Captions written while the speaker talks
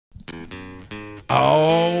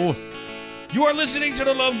Oh, you are listening to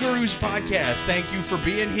the Love Gurus podcast. Thank you for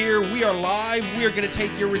being here. We are live. We are going to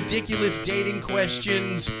take your ridiculous dating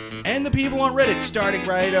questions and the people on Reddit starting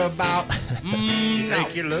right about You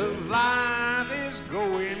think your love life is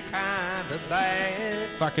going kind of bad?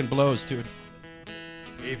 Fucking blows, dude.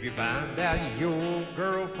 If you find out your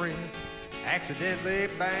girlfriend accidentally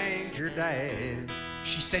banged your dad.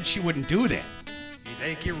 She said she wouldn't do that. You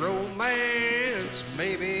think your romance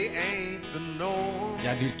maybe ain't the norm.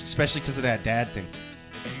 Yeah, dude, especially because of that dad thing.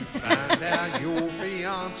 If you find out your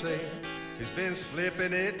fiancé has been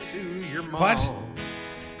slipping it to your mom. What?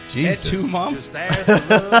 Jesus. That too, Mom? Just ask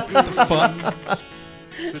the love gurus Fuck.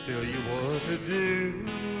 to tell you what to do.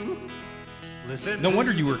 Listen No to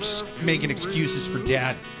wonder you were the love making gurus. excuses for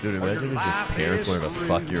dad. Dude, imagine if your parents wanted to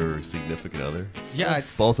fuck your significant other. Yeah,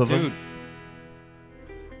 Both of them? dude.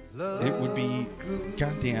 It would be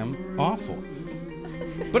goddamn awful.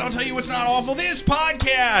 But I'll tell you what's not awful. This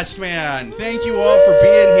podcast, man. Thank you all for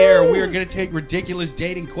being here. We are going to take ridiculous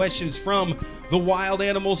dating questions from the wild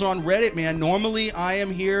animals on Reddit, man. Normally, I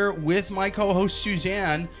am here with my co-host,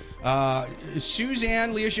 Suzanne.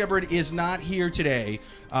 Suzanne Leah Shepard is not here today.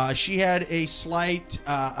 She had a slight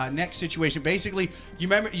neck situation. Basically, you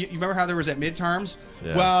remember how there was that midterms?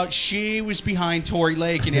 Yeah. Well, she was behind Tory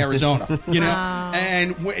Lake in Arizona, you know?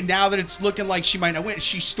 And now that it's looking like she might not win,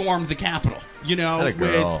 she stormed the Capitol, you know? That a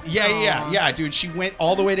girl. Yeah, dude. She went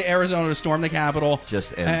all the way to Arizona to storm the Capitol.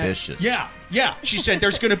 Just ambitious. Yeah. She said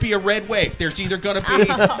there's going to be a red wave. There's either going to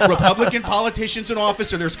be Republican politicians in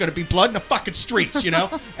office or there's going to be blood in the fucking streets, you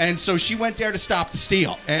know? And so she went there to stop the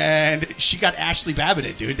steal. And she got Ashley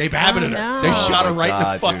Babbitt, dude. They Babbitt her. They shot her right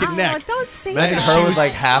in the fucking neck. Don't say Imagine that. her with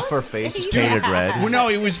like half her face is painted red. Well, no,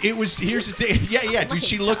 it was. Here's the thing. Yeah, dude.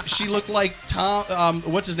 She looked like Tom.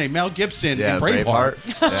 What's his name? Mel Gibson in Braveheart.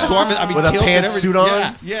 Yeah. Storming. With a killed and pantsuit everything.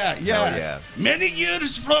 on? Yeah. Many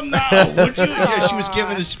years from now, would you? Yeah, she was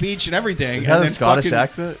giving the speech and everything. Is that and a then Scottish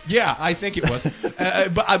accent? Yeah, I think it was.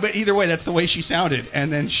 But either way, that's the way she sounded.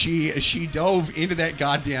 And then she dove into that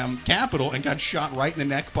goddamn Capitol and got shot right in the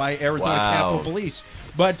neck by Arizona Capitol Police.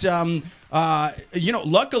 But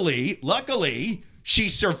luckily.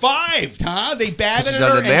 She survived, huh? They batted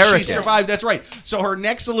her and she survived. That's right. So her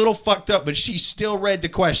neck's a little fucked up, but she still read the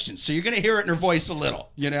questions. So you're going to hear it in her voice a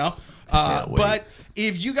little, you know? But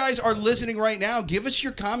if you guys are listening right now, give us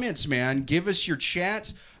your comments, man. Give us your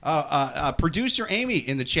chats. Producer Amy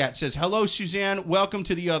in the chat says, "Hello, Suzanne. Welcome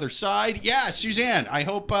to the other side." Yeah, Suzanne. I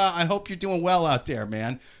hope you're doing well out there,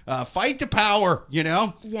 man. Fight the power, you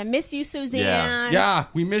know. Yeah, miss you, Suzanne. Yeah,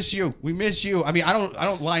 we miss you. We miss you. I mean, I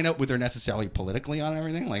don't line up with her necessarily politically on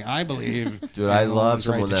everything. Like, I believe, dude, I love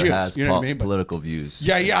someone that has you know what I mean? political views.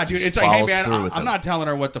 Yeah, dude. It's like, hey, man, I'm not telling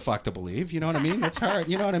her what the fuck to believe. You know what I mean? That's her.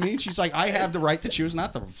 You know what I mean? She's like, I have the right to choose,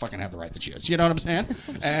 not to fucking have the right to choose. You know what I'm saying?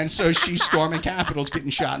 And so she's storming Capitals, getting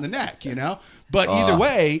shot in the neck, you know? But either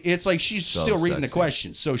way, it's like she's still reading the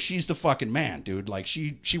questions. So she's the fucking man, dude. Like,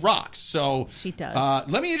 she rocks. So she does.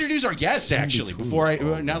 Let me introduce our guest, actually,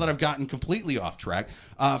 now that I've gotten completely off track.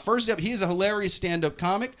 First up, he is a hilarious stand-up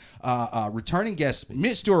comic, returning guest,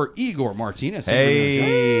 Mr. Igor Martinez.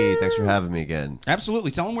 Hey, thanks for having me again.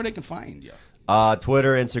 Absolutely. Tell them where they can find you.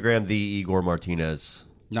 Twitter, Instagram, the Igor Martinez.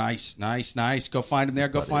 Nice. Go find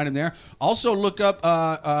him there. Also, look up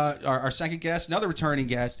our second guest, another returning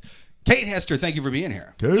guest, Kayt Hester. Thank you for being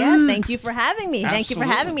here. Yes, thank you for having me. Absolutely. Thank you for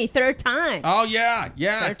having me. Third time. Oh, yeah.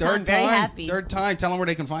 Third time. Very happy. Third time. Tell them where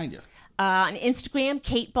they can find you. On Instagram,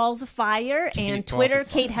 Kayt Balls of Fire, and Twitter,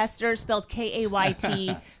 Kayt Hester, spelled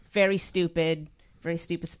Kayt. Very stupid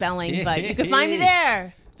spelling, but you can find me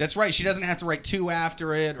there. That's right. She doesn't have to write 2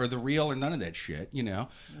 after it or the real or none of that shit, you know.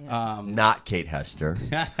 Yeah. Not Kayt Hester.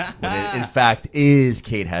 When it, in fact, is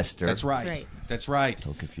Kayt Hester. That's right.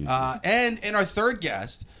 So confusing. And our third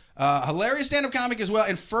guest, hilarious stand-up comic as well,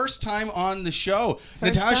 and first time on the show,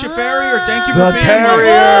 Natasha Ferrier. Thank you for being here.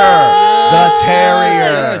 The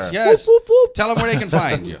Terrier. Yes. Whoop, whoop, whoop. Tell them where they can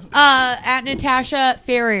find you. At Natasha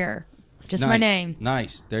Ferrier. Just my name.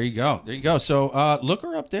 Nice. There you go. So look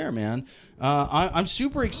her up there, man. I'm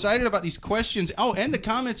super excited about these questions. Oh, and the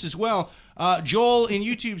comments as well. Joel in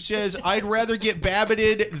YouTube says, I'd rather get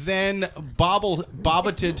babbited than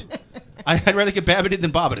bobbited. I'd rather get babbited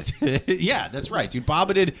than bobbited. Yeah, that's right, dude.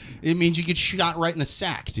 Bobbited, it means you get shot right in the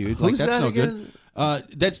sack, dude. Who's like, that's that no again?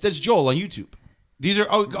 good. That's Joel on YouTube. These are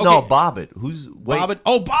okay. No, Bobbitt. Who's Bobbitt?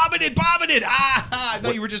 Oh, Bobbitt it. I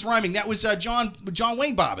thought you were just rhyming. That was John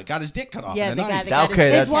Wayne Bobbitt got his dick cut off. Yeah, in the the guy 90s. that got Okay,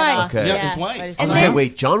 his that's wife. okay. Yeah, his wife. I was like,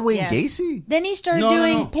 wait, John Wayne Gacy? Then he started No.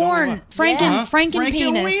 doing John porn. Wayne.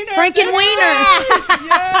 Franken-penis. Frankenwiener.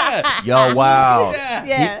 Yeah. Yo, wow.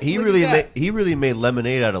 Yeah. He really made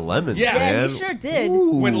lemonade out of lemons. Yeah. man. he sure did.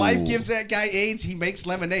 Ooh. When life gives that guy AIDS, he makes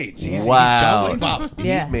lemonades. He's Wow. John Wayne Bobbitt.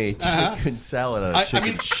 Yeah. He made chicken salad out of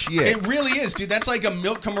chicken shit. It really is, dude. That's like a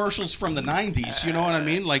milk commercials from the 90s. You know what I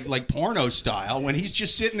mean? Like porno style. When he's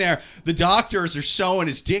just sitting there, the doctors are sewing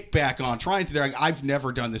his dick back on, trying to. They're like, I've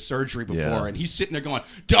never done this surgery before, and he's sitting there going,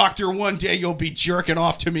 "Doctor, one day you'll be jerking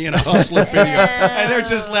off to me in a hustler video," and they're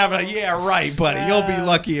just laughing. Like, yeah, right, buddy. You'll be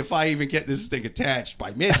lucky if I even get this thing attached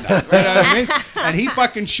by midnight. You know what I mean? And he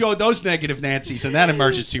fucking showed those negative Nancy's in that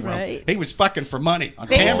emergency room. Right. He was fucking for money on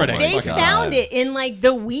They camera. found it in like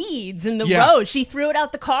the weeds in the Yeah. road. She threw it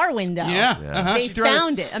out the car window. Yeah. They She threw it-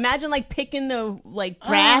 found it. Imagine like picking the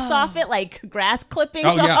grass off it, like grass clippings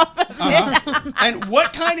Oh, yeah. off of it. And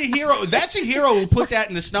what kind of hero? That's a hero who put that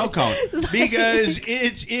in the snow cone, because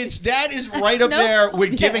that is right up there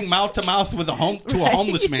with giving mouth to mouth with a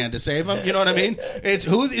homeless man to save him. You know what I mean? It's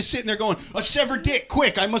who is sitting there going, a severed dick,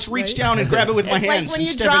 quick! I must reach down and grab it with my It's hands like when and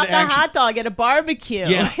you step drop into a action. hot dog at a barbecue.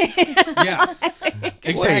 Yeah, yeah,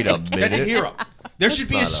 exactly. Wait a That's a minute. hero. There should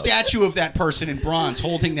be a not a- statue of that person in bronze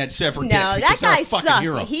holding that severed dick. No, because that they're a guy fucking sucked.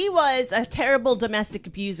 hero. He was a terrible domestic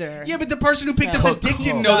abuser. Yeah, but the person who picked up the dick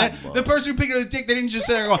didn't know that. The person who picked up the dick, they didn't just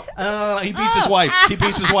sit there and go, he beats his wife. He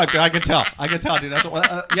beats his wife. Dude, I can tell, dude. That's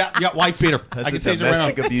what, yeah, wife beater. I That's can a taste it right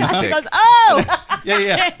domestic on. abuse He dick. goes, oh!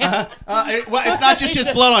 Yeah. Well, it's not just his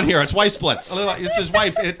blood on here. It's wife's blood. It's his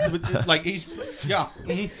wife. Like he's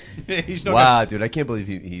he's no Wow, dude, I can't believe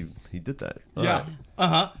he did that. good.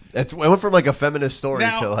 Yeah. It went from like a feminist story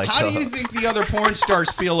Now, to like. how do you think the other porn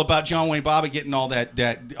stars feel about John Wayne Bobbitt getting all that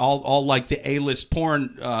all like the A-list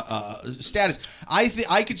porn status?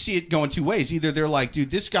 I could see it going two ways. Either they're like,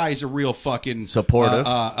 dude, this guy's a real fucking Supportive.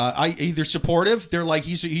 Either supportive. They're like,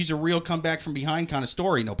 he's a real come back from behind kind of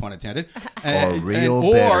story, no pun intended. Or real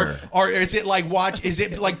bitter. Or is it like Is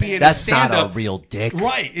it like being That's a stand-up? not a real dick.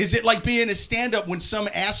 Right. Is it like being a stand-up when some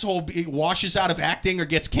asshole washes out of acting or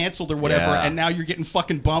gets canceled or whatever, Yeah. and now you're getting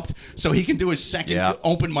fucking bumped so he can do his second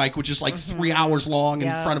open mic, which is like 3 hours long in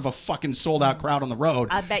front of a fucking sold-out crowd on the road.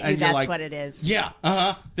 I bet And you you're that's like, what it is. Yeah.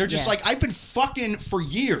 They're just Yeah. like, I've been fucking for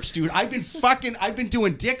years, dude. I've been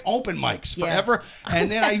doing dick open mics forever,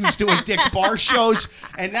 and then I was doing dick bar shows,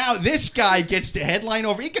 and now this guy gets to headline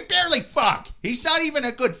over. He can barely fuck. He's not even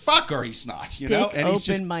a good fucker. He's not, you know? Dick And he's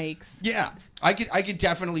open just, mics. yeah. I could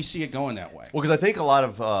definitely see it going that way. Well, because I think a lot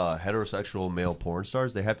of heterosexual male porn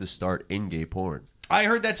stars, they have to start in gay porn. I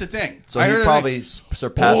heard that's a thing. So I he heard probably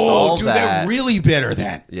surpassed all dude, that. they're really bitter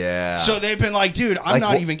then. Yeah. So they've been like, dude, I'm Like,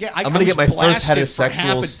 not well, even getting. I'm gonna get my first heterosexual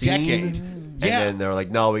half a scene. decade. And Yeah. then they're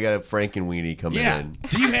like, no, we got a Frankenweenie coming Yeah. in.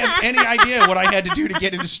 Do you have any idea what I had to do to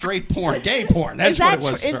get into straight porn, gay porn? That's what it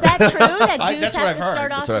was. Is that true? That dudes That's what have I've to heard.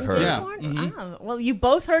 start That's off what I've in heard. gay Yeah. porn? Oh, well, you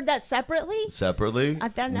both heard that separately? Separately?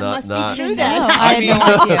 That Not- must not- be true No, then. I had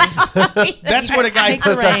no idea. That's what a guy. Take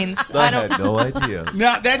the reins. I had no idea.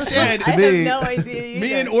 Now that said, I me. have no idea.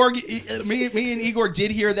 me and Igor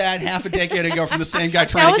did hear that half a decade ago from the same guy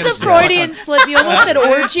trying That to get was us a Freudian slip. You almost said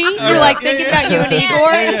orgy. You're like thinking about you and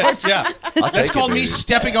Igor. Yeah. I'll That's take called it, me baby.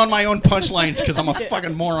 stepping on my own punchlines because I'm a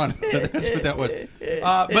fucking moron. That's what that was.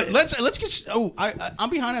 But let's get. I'm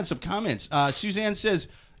behind on some comments. Suzanne says.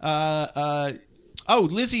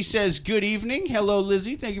 Lizzie says, good evening. Hello,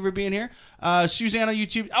 Lizzie. Thank you for being here. Suzanne on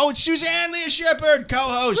YouTube. Oh, it's Suzanne Leah Shepherd,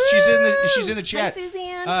 co-host. She's in the chat. Hi,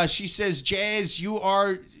 Suzanne. She says, Jazz,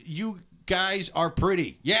 you guys are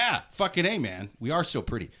pretty. Yeah, fucking A, man. We are so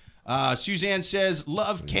pretty. Suzanne says,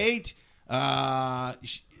 love Kate.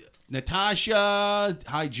 Natasha.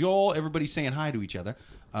 Hi, Joel. Everybody's saying hi to each other.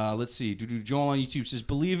 Let's see. Joel on YouTube says,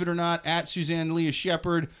 believe it or not, at Suzanne Leah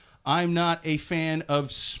Shepherd, I'm not a fan of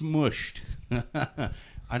Smushed.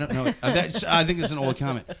 I don't know. I think that's an old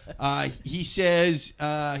comment. He says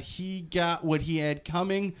he got what he had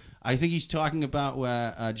coming. I think he's talking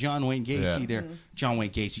about John Wayne Gacy there. John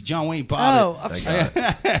Wayne Gacy. John Wayne Bobbitt. Oh, I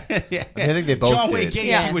think they both John Wayne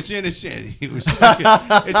did. Gacy was innocent. He was.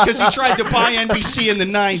 It's because he tried to buy NBC in the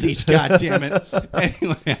 90s. God damn it.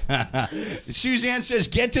 Anyway, Suzanne says,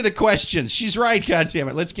 "Get to the questions." She's right. God damn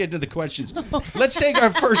it. Let's get to the questions. Let's take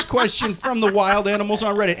our first question from the wild animals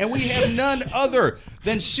on Reddit, and we have none other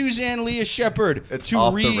than Suzanne Leah Shepherd It's to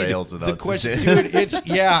off the read rails without question. Suzanne. Dude,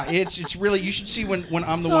 it's really. You should see when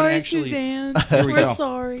I'm the one Sorry, actually. Suzanne. Here we We're go.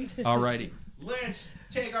 sorry. Alrighty. Lance,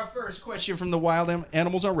 take our first question from the Wild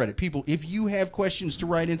Animals on Reddit. People, if you have questions to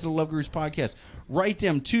write into the Love Gurus podcast, write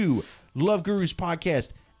them to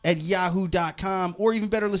loveguruspodcast@yahoo.com, or even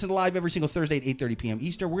better, listen live every single Thursday at 8:30 p.m.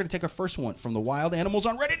 Eastern. We're going to take our first one from the Wild Animals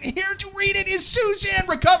on Reddit, and here to read it is Suzanne,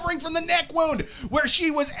 recovering from the neck wound where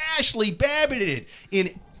she was Ashley Babbitt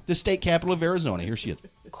in the state capital of Arizona. Here she is.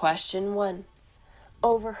 Question 1.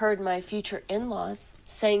 Overheard my future in-laws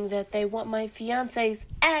saying that they want my fiancé's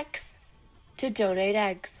ex to donate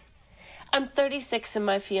eggs. I'm 36 and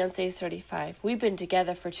my fiancé is 35. We've been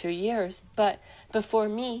together for 2 years, but before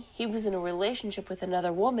me, he was in a relationship with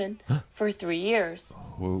another woman for 3 years.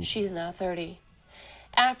 Whoa. She's now 30.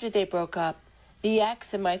 After they broke up, the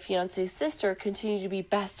ex and my fiancé's sister continue to be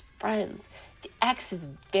best friends. The ex is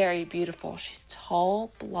very beautiful. She's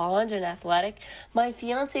tall, blonde, and athletic. My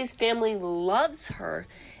fiancé's family loves her,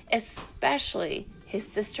 especially his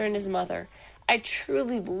sister and his mother. I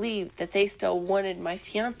truly believe that they still wanted my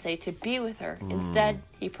fiancé to be with her. Instead,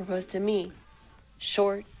 he proposed to me.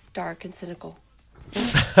 Short, dark, and cynical.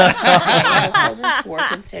 I called into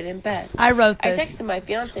work and stayed in bed. I wrote I this. texted my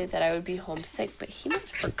fiancé that I would be homesick, but he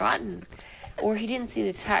must have forgotten. Or he didn't see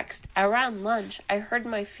the text. Around lunch, I heard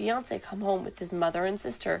my fiancé come home with his mother and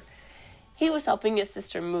sister. He was helping his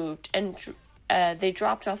sister move, and they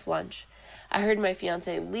dropped off lunch. I heard my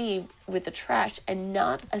fiancé leave with the trash, and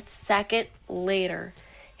not a second later,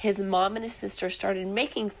 his mom and his sister started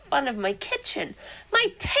making fun of my kitchen, my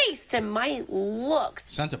taste, and my looks.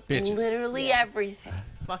 Sons of bitches. Literally everything.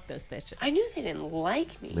 Fuck those bitches. I knew they didn't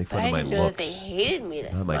like me, Make but fun I of my didn't know that looks. they hated me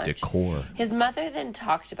this My much. decor. His mother then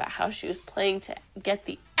talked about how she was planning to get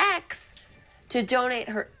the ex to donate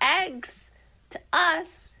her eggs to us,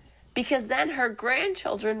 because then her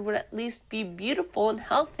grandchildren would at least be beautiful and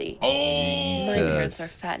healthy. Oh, My parents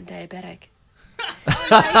Jesus. are fat and diabetic. Oh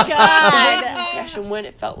my God. The discussion when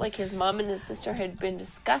it felt like his mom and his sister had been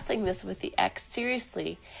discussing this with the ex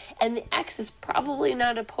seriously, and the ex is probably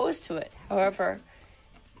not opposed to it. However,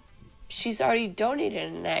 she's already donated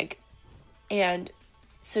an egg, and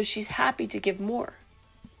so she's happy to give more.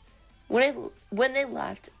 When they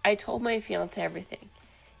left, I told my fiancé everything.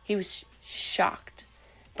 He was shocked,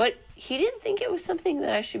 but he didn't think it was something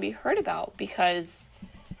that I should be heard about because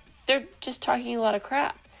they're just talking a lot of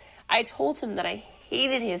crap. I told him that I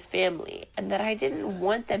hated his family and that I didn't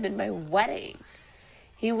want them in my wedding.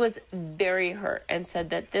 He was very hurt and said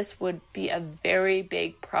that this would be a very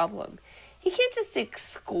big problem. He can't just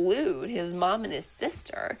exclude his mom and his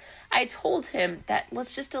sister. I told him that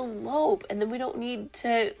let's just elope and then we don't need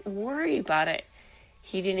to worry about it.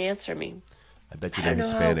 He didn't answer me. I bet you I they're don't know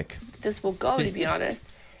Hispanic. how this will go, to be honest.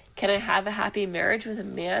 Can I have a happy marriage with a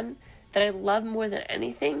man that I love more than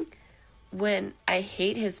anything when I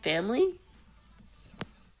hate his family?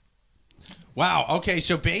 wow. Okay,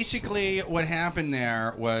 so basically, what happened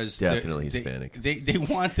there was Definitely Hispanic. They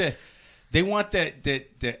want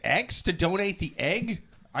the ex to donate the egg.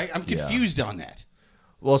 I'm confused on that.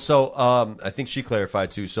 Well, so I think she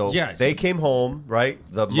clarified too. So Yeah. they came home, right?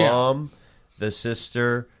 The mom, the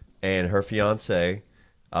sister, and her fiance,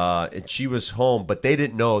 and she was home, but they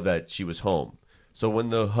didn't know that she was home. So when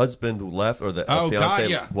the husband left or the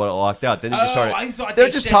fiance walked out, then they just started. I thought they're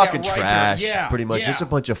they just said talking that right trash, there. Yeah, pretty much. yeah. Just a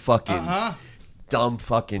bunch of fucking dumb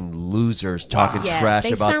fucking losers talking Yeah, trash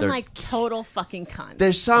they about sound their. like total fucking cunts.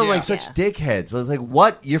 They sound Yeah. like such Yeah. dickheads. It's like,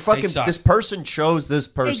 what? You're fucking. suck. This person chose this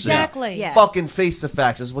person. Exactly. Yeah. Fucking face the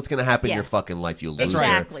facts. This is what's going to happen in Yeah. your fucking life, you That's loser.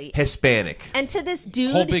 right. Exactly. Hispanic. And to this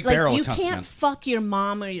dude, Whole big barrel like of you cunts, can't man. fuck your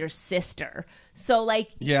mom or your sister. So like,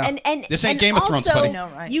 Yeah. and This ain't and Game of Thrones, also, buddy. I know,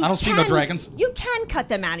 right? you I don't see no dragons. You can cut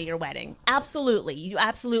them out of your wedding. Absolutely, you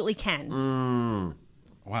absolutely can.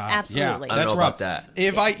 Wow. Absolutely. Yeah, I don't that's know rough. about that.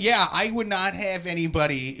 If I would not have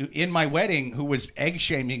anybody in my wedding who was egg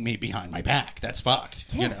shaming me behind my back. That's fucked.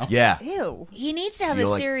 You know. Yeah. Ew. He needs to have You a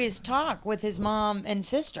know, like- serious talk with his mom and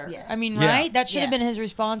sister. Yeah. I mean, Yeah. right? That should have Yeah. been his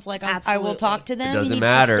response. Like, I will Absolutely. talk to them. It doesn't he needs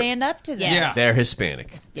matter. to stand up to them. Yeah. They're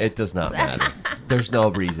Hispanic. It does not matter. There's no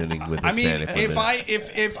reasoning with I mean, Hispanic women.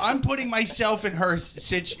 if I'm putting myself in her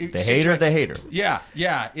situation, They hate her. They hate her. Yeah.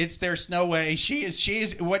 There's no way she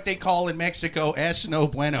is what they call in Mexico es no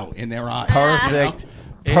bueno in their eyes. Perfect.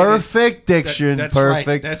 You know? Perfect diction. That's Perfect.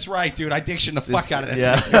 Right. That's right, dude. I diction the fuck out of that.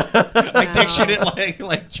 Yeah. I diction it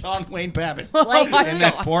like John Wayne Babbitt Like, in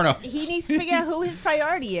that porno. he needs to figure out who his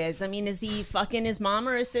priority is. I mean, is he fucking his mom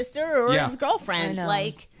or his sister or Yeah. his girlfriend? I know.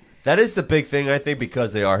 Like, That is the big thing, I think,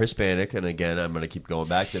 because they are Hispanic. And again, I'm going to keep going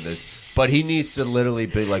back to this. But he needs to literally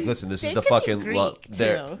be like, listen, this is the fucking love.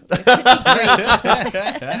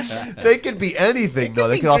 They could be anything. No,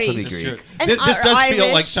 they could also be Greek. This does Irish,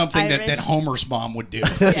 feel like something Irish. that Homer's mom would do. You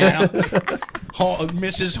know?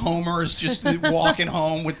 Mrs. Homer is just walking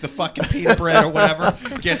home with the fucking pita bread or whatever.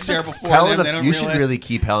 Gets there before them. They don't You realize. should really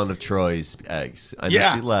keep Helen of Troy's eggs. I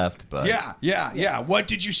know she left, but Yeah. What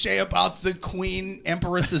did you say about the Queen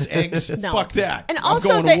Empress's eggs? No. Fuck that. And I'm also,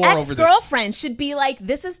 going the to war over this. ex-girlfriend should be like,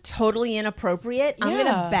 this is totally inappropriate. I'm going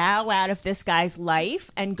Yeah. to bow out of this guy's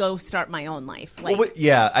life and go start my own life. Like, well,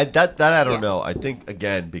 that I don't know. I think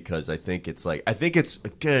again because I think it's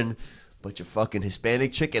again bunch of fucking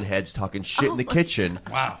Hispanic chicken heads talking shit in the kitchen.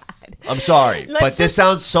 Wow. I'm sorry, but this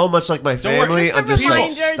sounds so much like my family. I'm just like,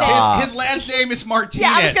 reminder stop. His last name is Martinez.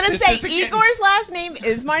 yeah, I was going to This say, is, again, Igor's last name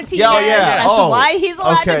is Martinez. Yeah. That's Oh, why he's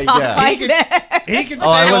allowed okay, to talk yeah. like He that. He can Oh,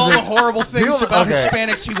 I say all wasn't- the horrible things Feel- about okay.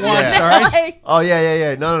 Hispanics he wants, Yeah. all right? Like, Oh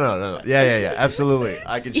yeah. No. Yeah. Absolutely.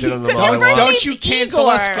 I can shit on them all I Because want. Don't you cancel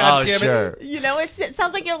us, Igor. goddammit. Sure. you know, it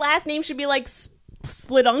sounds like your last name should be like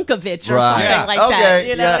Splitunkovich or Right. something Yeah. like Okay, that.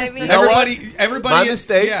 You know yeah. what I mean? You know what? Everybody, My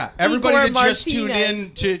mistake. Yeah, everybody Igor that just tuned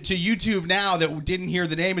Martinez. in to YouTube now that didn't hear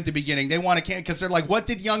the name at the beginning, they want to cancel because they're like, "What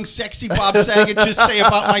did young sexy Bob Saget just say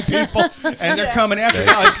about my people?" And they're coming after.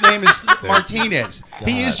 No, his name is Martinez.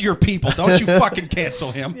 He is your people. Don't you fucking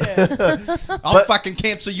cancel him. I'll fucking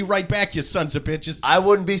cancel you right back, you sons of bitches. I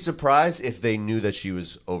wouldn't be surprised if they knew that she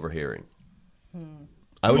was overhearing.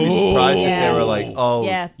 I would be surprised if they were like, "Oh,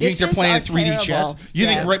 Yeah. You think they're Bitches playing are 3D chess? terrible. You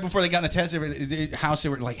think Yeah. right before they got in the test, the house, they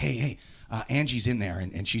were like, "Hey, Angie's in there,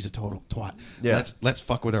 and she's a total twat. Yeah. Let's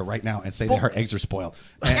fuck with her right now and say that her eggs are spoiled."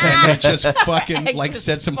 And they just fucking Eggs like are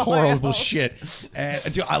said some spoiled. horrible shit.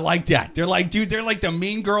 And dude, I like that. They're like the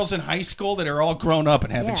mean girls in high school that are all grown up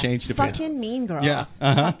and haven't changed a bit. Fucking mean girls. Yeah,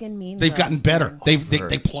 Fucking mean They've girls. gotten better. man.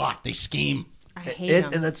 They plot. They scheme. I hate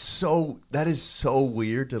them. And that is so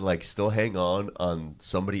weird to like still hang on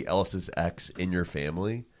somebody else's ex in your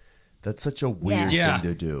family. That's such a weird Yeah. thing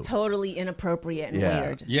to do. Totally inappropriate and Yeah.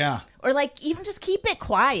 weird. Yeah. Or like even just keep it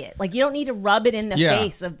quiet. Like you don't need to rub it in the Yeah.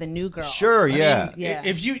 face of the new girl. Sure, yeah. Yeah.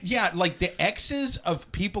 If you, like the exes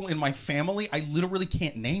of people in my family, I literally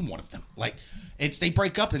can't name one of them. Like, they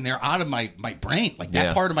break up and they're out of my brain. Like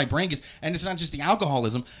that part of my brain is, and it's not just the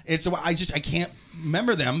alcoholism. It's I can't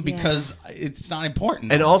remember them because it's not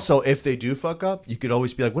important. And also, if they do fuck up, you could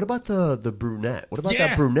always be like, "What about the brunette? What about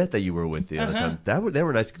that brunette that you were with the other time? They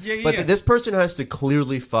were nice." But this person has to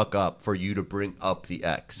clearly fuck up for you to bring up the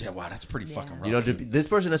ex. Yeah, wow, that's pretty fucking rough. You know, this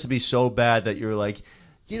person has to be so bad that you're like,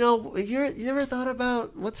 you know, you ever thought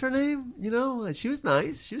about what's her name? You know, she was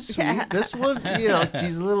nice, she was sweet. Yeah. This one, you know,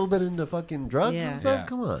 she's a little bit into fucking drugs and stuff. Yeah.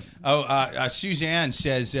 Come on. Oh, Suzanne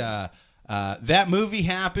says that movie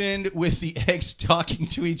happened with the eggs talking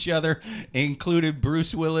to each other. Included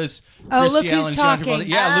Bruce Willis. Oh, Chrissy Look Who's Allen, John Talking. Travolta.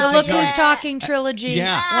 Yeah, The Look Who's Talking trilogy.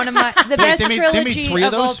 Yeah. One of the best they made trilogy three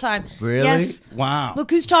of of all those? time. Really? Yes. Wow. Look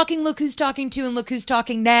Who's Talking, Look Who's Talking To, and Look Who's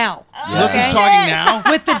Talking Now. Look who's talking now.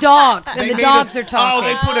 With the dogs, and They the made dogs it- are talking. Oh,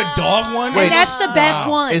 they put a dog one. Wait. And that's the best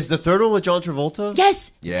one. Is the third one with John Travolta?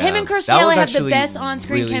 Yes. Yeah. Him and That was Kirstie have the actually best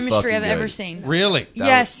on-screen really chemistry I've fucking ever good. seen. Really?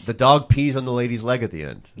 Yes. The dog pees on the lady's leg at the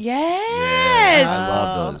end. Yes. I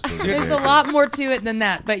love those. Those are There's a great. lot more to it than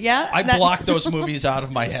that, but yeah. I blocked those movies out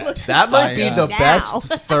of my head. That might be the Now. best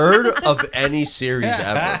third of any series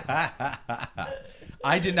ever.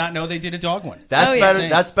 I did not know they did a dog one. That's Oh, yeah. better.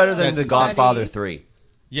 That's better than That's The Godfather 3.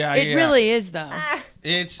 Yeah, It really is, though.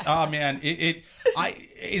 It's man,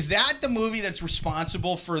 is that the movie that's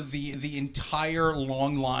responsible for the entire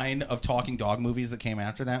long line of talking dog movies that came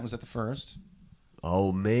after that? Was that the first?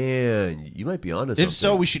 Oh man, you might be onto something. If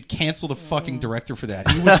so, we should cancel the fucking director for that.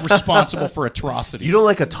 He was responsible for atrocities. You don't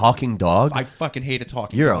like a talking dog? I fucking hate a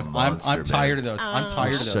talking You're dog. a monster, I'm tired man. of those. I'm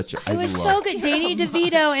tired of those. Such a, It was love- so good. Danny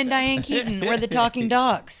DeVito and Diane Keaton were the talking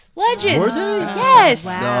dogs. Legends. Were they? Yes.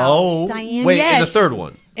 No. Diane- Wait, in the Yes. third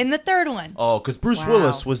one. In the third one. Oh, because Bruce Wow.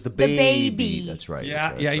 Willis was the baby. baby. That's right. Yeah,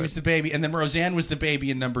 that's right, yeah, that's he right. was the baby, and then Roseanne was the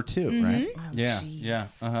baby in number 2, right? Yeah,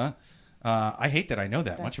 jeez. yeah, I hate that I know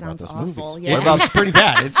that much about sounds those awful, movies. yeah. What about? It's pretty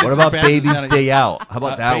bad. It's What about bad. It's Baby's not- Day Out? How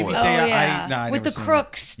about that Baby's one? Day Oh, Out. yeah. No, I With never the seen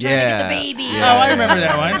crooks trying Yeah. to get the baby. Yeah. Oh, I remember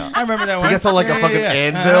that one. I remember that one. He gets on like a fucking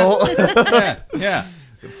anvil, Yeah.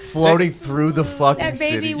 floating through the fucking That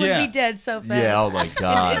baby city. would Yeah. be dead so fast. Yeah. Oh my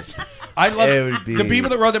god. I love It would be- the people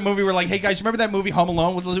that wrote that movie were like, "Hey guys, remember that movie Home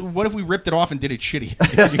Alone? What if we ripped it off and did it shitty?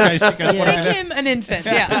 you guys want to do Make that? him an infant.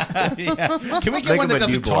 Yeah. Yeah. Can we get Make one him that a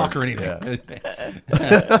doesn't newborn. talk or anything?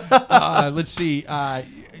 Let's see.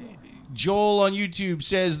 Joel on YouTube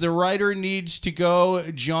says the writer needs to go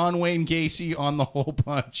John Wayne Gacy on the hole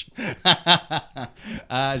punch.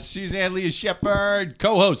 Suzanne Leah Shepard,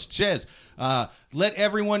 co-host, says, let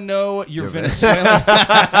everyone know you're Venezuelan.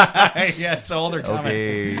 Yeah, that's all they're coming.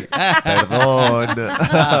 Okay, perdón.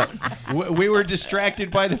 We were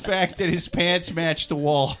distracted by the fact that his pants matched the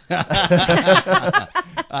wall.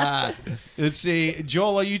 Let's see.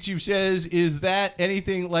 Joel on YouTube says, is that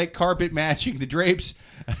anything like carpet matching the drapes?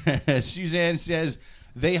 Suzanne says,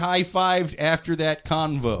 they high-fived after that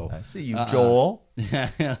convo. I see you, Joel.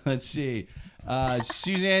 Let's see.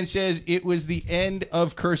 Suzanne says it was the end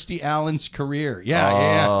of Kirstie Allen's career.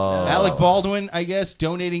 Yeah. Alec Baldwin, I guess,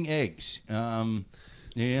 donating eggs. 100%,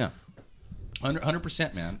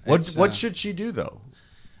 man. What should she do though?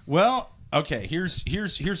 Well, okay. Here's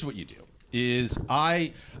what you do.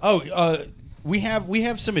 We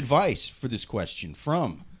have some advice for this question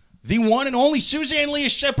from the one and only Suzanne Leah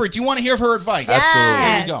Shepard. Do you want to hear her advice? Yes.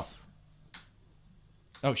 Absolutely. Here you go.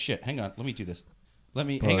 Oh shit! Hang on. Let me do this.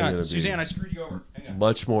 Hang on, Suzanne. I screwed you over. Hang on.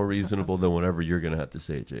 Much more reasonable than whatever you're gonna have to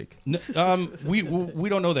say, Jake. No, we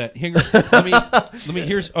don't know that. Hang on. Let me.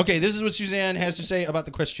 This is what Suzanne has to say about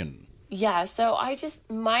the question. Yeah, so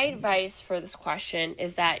my advice for this question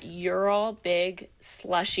is that you're all big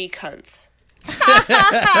slushy cunts.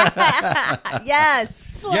 Yes.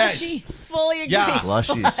 Slushy. Yes. Fully agree. Yeah.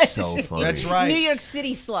 Slushy is so funny. That's right. New York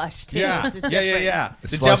City slush, too. Yeah. It's different. Yeah.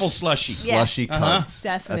 The devil slushy. Slushy cunts.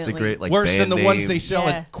 Definitely. That's a great Worse than band the ones name, they sell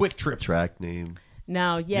Yeah. at Quick Trip. track name.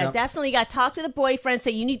 No, Yep. definitely got to talk to the boyfriend.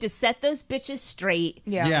 Say you need to set those bitches straight.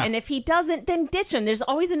 Yeah. And if he doesn't, then ditch him. There's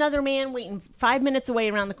always another man waiting 5 minutes away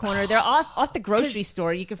around the corner. They're off the grocery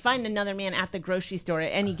store. You can find another man at the grocery store at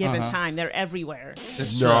any given time. They're everywhere.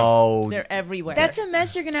 That's true. No, They're everywhere. That's a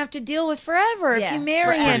mess you're going to have to deal with forever. Yeah, If you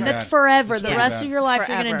marry forever. him, that's forever. The Yeah. rest of your life, you're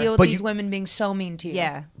going Forever. to deal with But these you- women being so mean to you.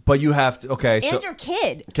 Yeah. but you have to. Okay, so And your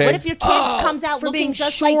kid. Okay. What if your kid comes out for looking being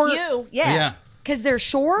just short. like you? Yeah. Because they're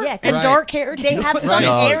short Yeah, and Right. dark-haired. They have some Right.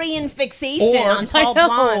 Aryan fixation Or- on tall I know.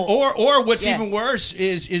 blondes. Or what's Yeah. even worse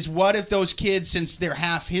is what if those kids, since they're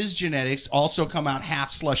half his genetics, also come out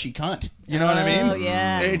half slushy cunt? You know what I mean? Oh,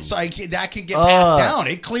 yeah. It's like that could get passed down.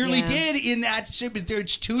 It clearly Yeah. did in that.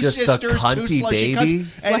 There's two Just a sisters, two cunty slushy baby? cunts, and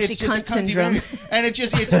Slushy it's just cunt a cunty syndrome. baby. And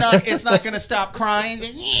it's not going to stop crying.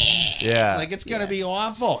 yeah, Like it's going to be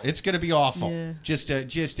awful. It's going to be awful. Yeah. Just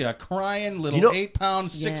a crying little You know- 8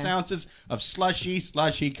 pounds, 6 Yeah. ounces of slushy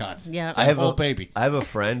cunt. Yeah. I have whole a baby. I have a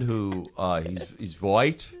friend who he's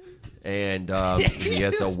white, and he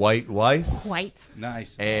has a white wife. White.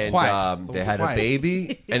 Nice. And Quiet. they had a Quiet.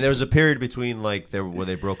 baby, and there was a period between where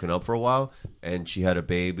they broken up for a while, and she had a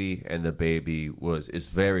baby, and the baby is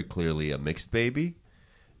very clearly a mixed baby,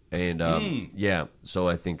 and yeah, so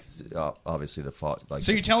I think obviously the fault.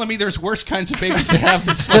 So you're telling me there's worse kinds of babies to have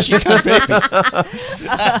than slushy cunt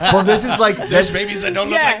babies? well, this is like There's babies that don't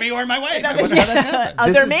look Yeah. like me or my wife. I wonder how that happened.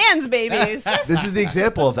 Other is- man's babies. This is the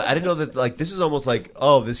example of that. I didn't know that. This is almost like,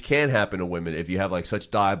 oh, this can happen to women if you have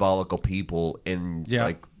such diabolical people in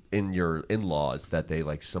in your in-laws that they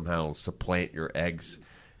somehow supplant your eggs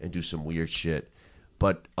and do some weird shit.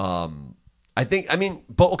 But but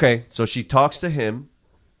okay. So she talks to him,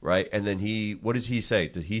 right? And then what does he say?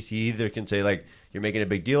 He either can say you're making a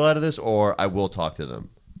big deal out of this, or I will talk to them.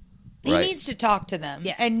 He Right. needs to talk to them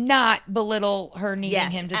Yeah. and not belittle her needing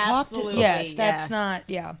Yes, him to talk to them. absolutely, Yes, that's yeah. not,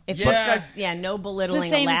 yeah. If Yeah. he starts, no It's belittling the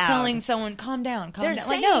same allowed. as telling someone, calm down, calm They're down.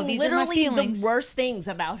 saying No, these are my literally feelings. the worst things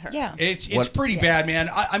about her. Yeah. It's What- pretty bad, man.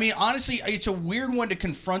 I mean, honestly, it's a weird one to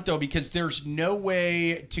confront, though, because there's no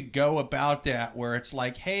way to go about that where it's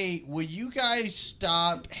like, hey, will you guys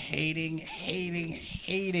stop hating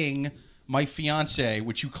my fiance,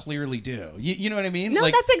 which you clearly do. You know what I mean? No,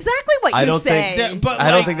 that's exactly what you say. I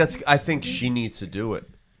don't think that's. I think she needs to do it.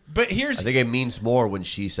 But here's, I think it means more when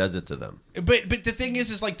she says it to them. but the thing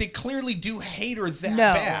is they clearly do hate her that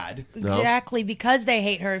No, bad. exactly, because they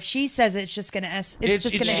hate her. If she says it, it's just going to It's gonna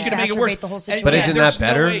just gonna make it worse. exacerbate the whole And- situation. But Yeah, isn't there's that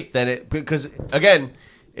no better way. than it? Because again,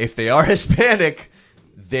 if they are Hispanic,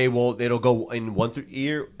 it'll go in one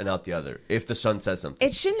ear and out the other. If the son says something,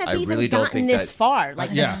 It shouldn't have I even really don't gotten think this that, far.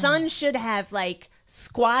 Like Yeah. the son should have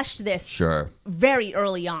squashed this Sure. very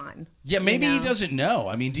early on. Yeah, maybe you he know? doesn't know.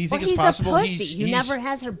 I mean, do you Well, think he's it's possible a pussy. he's He never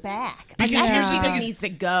has her back. I Because guess here's the she thing just is, needs to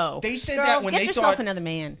go. they said Girl, that when get they yourself thought- another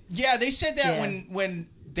man. Yeah, they said that Yeah. when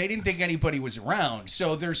they didn't think anybody was around.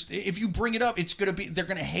 So if you bring it up, they're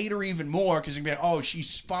gonna hate her even more because they're gonna be like, oh, she's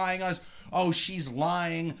spying on us. Oh, she's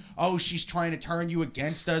lying. Oh, she's trying to turn you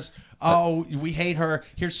against us. Oh, we hate her.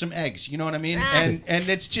 Here's some eggs. You know what I mean? And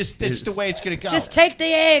it's the way it's gonna go. Just take the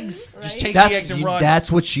eggs. Just take the eggs and run. That's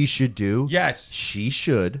what she should do. Yes. She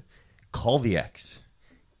should call the ex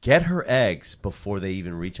get her eggs before they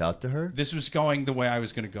even reach out to her. This was going the way I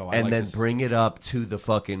was going to go. And then bring it up to the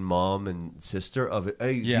fucking mom and sister of it.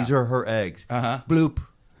 Hey, these are her eggs. Bloop.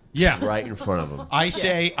 Yeah, right in front of them. I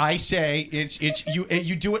say, it's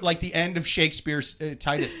you do it like the end of Shakespeare's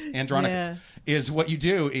Titus Andronicus. Is what you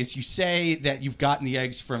do is you say that you've gotten the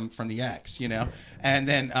eggs from the ex, and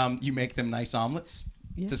then you make them nice omelets.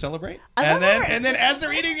 To celebrate, and then as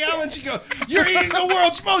they're eating the omelets, you go, "You're eating the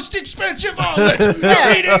world's most expensive omelet.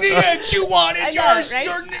 You're eating the eggs you wanted your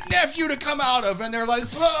nephew to come out of," and they're like,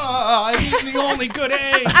 "I'm eating the only good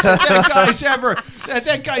eggs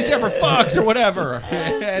that guy's ever fucked or whatever."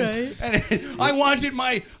 And I wanted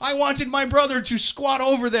my brother to squat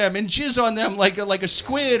over them and jizz on them like a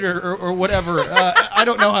squid or whatever. I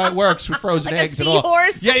don't know how it works with frozen eggs at all.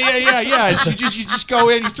 Seahorse. Yeah. So you just go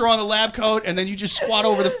in, you throw on the lab coat, and then you just squat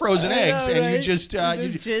over the frozen eggs, and you just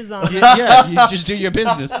jizz on them. Yeah, you just do your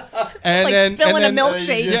business, and like then spilling a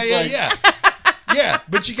milkshake. Yeah,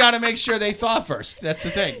 but you got to make sure they thaw first. That's the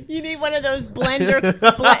thing. You need one of those blender,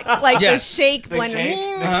 the shake blender.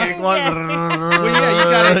 The cake one. Well, you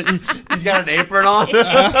got it. He's got an apron on.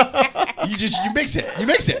 You mix it. You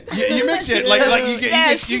mix it like you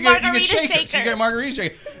get shakers. You get margarita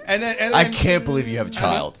shaker, and then I can't believe you have a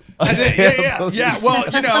child. Yeah. Well,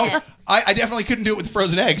 I definitely couldn't do it with the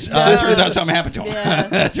frozen eggs. It turns out something happened to him.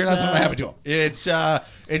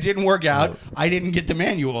 It didn't work out. I didn't get the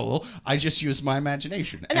manual. I just used my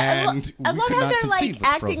imagination. And I love how they're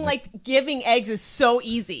acting like giving eggs is so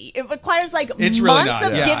easy. It requires months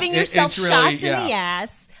of giving yourself shots in the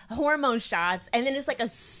ass. Hormone shots, and then it's like a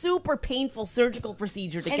super painful surgical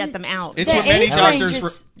procedure to get them out. It's what many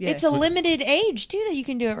doctors. It's a limited age too that you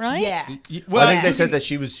can do it, right? Yeah. Well, I think they said that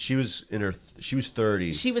she was 30. She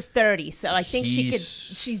was 30, so I think she could.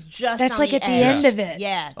 She's just. That's on like the at edge. the end of it.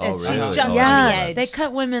 Yeah. Oh, really? She's just on the edge. They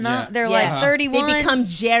cut women up. They're like 31. They become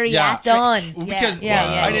geriatric. Done. Because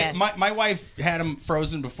my wife had them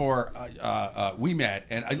frozen before we met,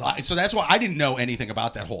 and so that's why I didn't know anything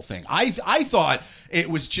about that whole thing. I thought it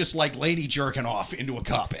was just like lady jerking off into a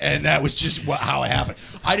cup, and that was just how it happened.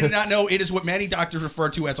 I did not know it is what many doctors refer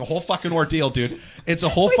to as a whole fucking ordeal, dude. It's a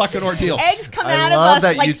whole fucking ordeal. Eggs come out of us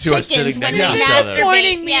that like you two are sitting chickens when next we to each other.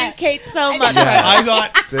 Disappointing me and Kate so much. I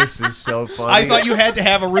thought this is so funny. I thought you had to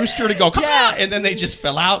have a rooster to go, come on, and then they just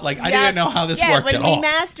fell out. Like I didn't know how this worked at all. When we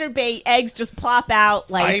masturbate, eggs just plop out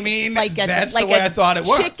like that's the way I thought it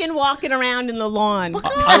worked. Chicken walking around in the lawn.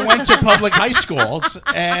 I went to public high schools,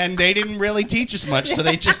 and they didn't really teach us much, so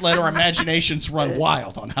they just let our imaginations run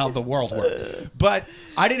wild on how the world worked. But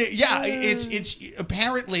I didn't. Yeah, it's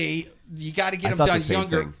apparently you got to get them done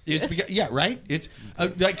younger. Right. It's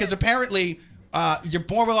because apparently. You're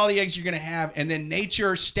born with all the eggs you're going to have, and then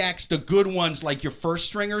nature stacks the good ones like your first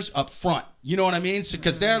stringers up front. You know what I mean?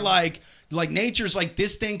 Because they're like nature's like,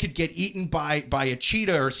 this thing could get eaten by a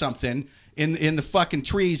cheetah or something in the fucking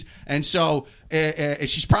trees, and so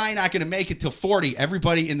she's probably not going to make it till 40.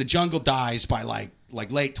 Everybody in the jungle dies by like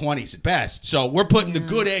late 20s at best. So we're putting the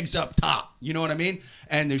good eggs up top. You know what I mean?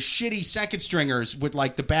 And the shitty second stringers with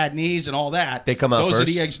like the bad knees and all that. They come out those first? Are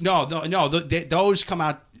the eggs. No. Those come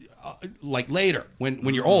out like later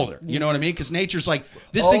when you're older. You know what I mean? Because nature's like,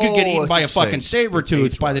 this thing could get eaten by a fucking saber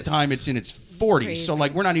tooth by the time it's in its 40s. Crazy. So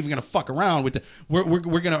like, we're not even gonna fuck around with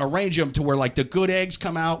we're gonna arrange them to where like the good eggs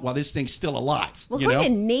come out while this thing's still alive. Well, according to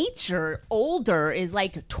nature, older is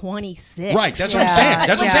like 26. Right. That's what I'm saying.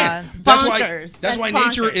 That's what I'm saying. That's why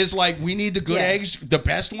nature bonkers. is like, we need the good eggs. The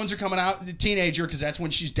best ones are coming out the teenager, because that's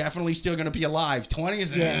when she's definitely still gonna be alive. 20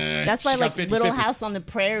 is that's why like 50, Little 50. House on the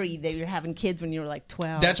Prairie, they were having kids when you were like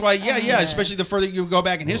 12. That's why, especially the further you go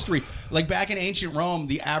back in history. Like back in ancient Rome,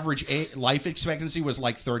 the average life expectancy was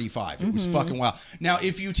like 35. It was fucking wild. Now,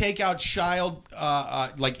 if you take out child,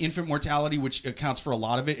 like infant mortality, which accounts for a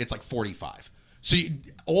lot of it, it's like 45. So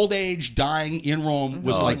old age dying in Rome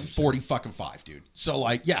was like 40 fucking 5, dude. So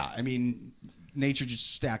like, I mean, nature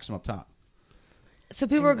just stacks them up top. So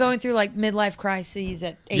people are going through like midlife crises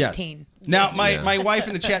at 18. Yes. Now, my wife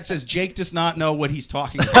in the chat says Jake does not know what he's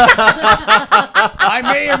talking about. I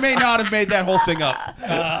may or may not have made that whole thing up. The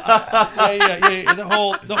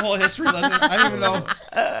whole history lesson. I don't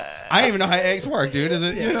even know how eggs work, dude. Is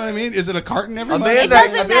it, you know what I mean? Is it a carton every month?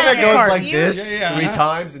 Amanda goes like this 3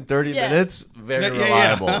 times in 30 minutes. Very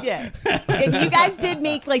reliable. You guys did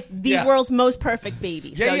make like the world's most perfect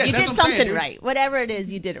baby. So you did something right. Whatever it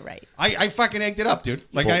is, you did it right. I fucking egged it up, dude.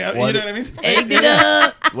 Like, you know what I mean? Egged it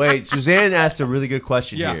up. Wait, Suzanne asked a really good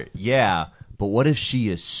question here. Yeah, but what if she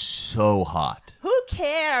is so hot? Who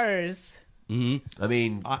cares? I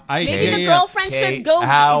mean, maybe the girlfriend should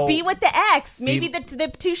go be with the ex. Maybe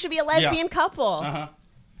the two should be a lesbian couple.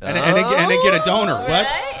 and then get a donor. What?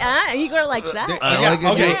 Igor likes that.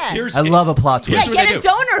 I love a plot twist. Get a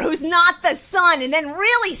donor who's not the son, and then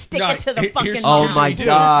really stick it to the fucking mom. Oh my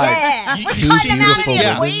God! Yeah, cut them out of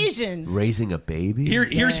the equation. Raising a baby.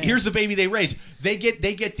 Here's the baby they raise. They get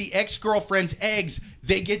the ex-girlfriend's eggs.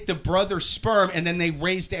 They get the brother's sperm, and then they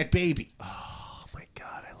raise that baby. Oh my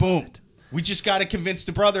God! I Boom. It. We just got to convince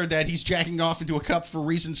the brother that he's jacking off into a cup for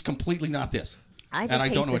reasons completely not this. I just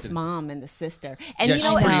hate this mom and the sister. And you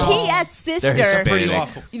know what? P.S. sister, pretty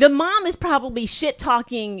awful. The mom is probably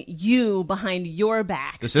shit-talking you behind your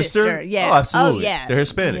back. The sister? Yeah. Oh, absolutely. Oh, yeah. They're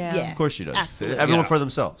Hispanic. Yeah. Of course she does. Absolutely. Everyone for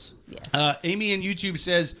themselves. Yeah. Amy on YouTube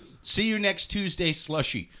says, see you next Tuesday,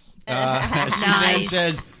 slushy. Nice. Suzanne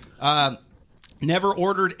says, never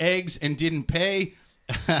ordered eggs and didn't pay.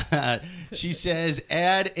 She says,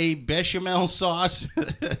 add a bechamel sauce.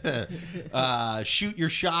 Shoot your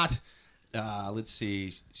shot. Let's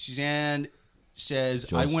see. Suzanne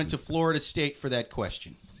says, I went to Florida State for that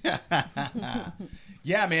question.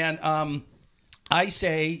 Yeah, man. I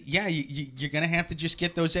say, you're going to have to just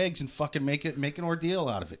get those eggs and fucking make an ordeal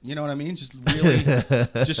out of it. You know what I mean? Just really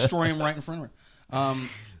destroy them right in front of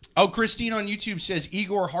her. Christine on YouTube says,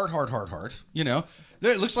 Igor, heart. You know,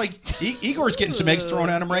 it looks like Igor's getting some eggs thrown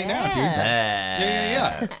at him right now, dude.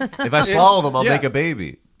 Yeah. If I swallow them, I'll make a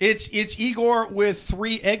baby. It's Igor with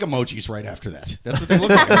 3 egg emojis right after that. That's what they look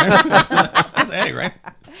like. Right? That's an egg, right?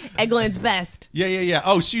 Eggland's best. Yeah.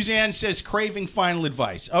 Oh, Suzanne says craving final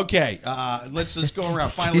advice. Okay, let's go around.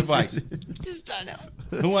 Final advice. Just trying to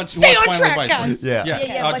Who wants stay on final track, advice? guys.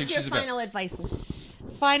 Yeah. What's your final advice?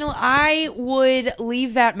 I would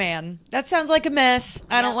leave that man. That sounds like a mess.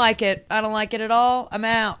 I don't like it. I don't like it at all. I'm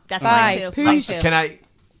out. That's Bye. mine too. Peace. Can I?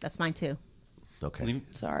 That's mine too. Okay.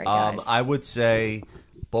 Sorry, guys. I would say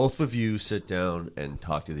both of you sit down and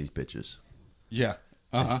talk to these bitches. Yeah.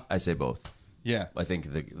 I say both. Yeah. I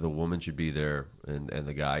think the woman should be there and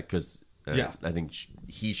the guy because I think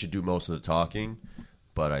he should do most of the talking,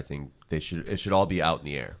 but I think it should all be out in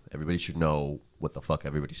the air. Everybody should know what the fuck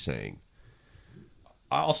everybody's saying.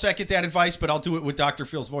 I'll second that advice, but I'll do it with Dr.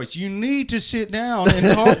 Phil's voice. You need to sit down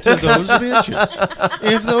and talk to those bitches.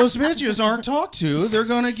 If those bitches aren't talked to, they're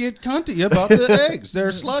going to get cunty about the eggs.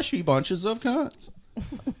 They're slushy bunches of cunts.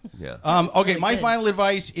 Yeah. Okay, my final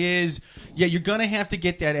advice is, you're going to have to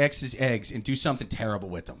get that ex's eggs and do something terrible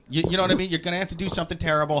with them. You know what I mean? You're going to have to do something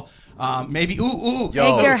terrible. Maybe, Yo, egg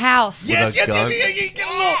their house. Yes. Egg the house.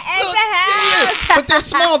 But they're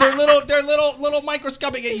small. They're little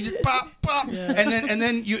microscopic. And you just pop. Yeah. And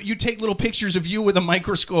then you take little pictures of you with a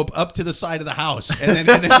microscope up to the side of the house, and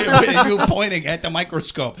then you pointing at the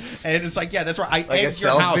microscope, and it's like, that's right. I egged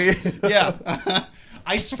your selfie? House. Yeah.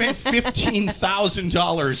 I spent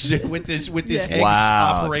 $15,000 with this egg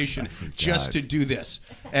operation just to do this,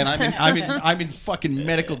 and I'm in fucking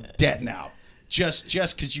medical debt now, just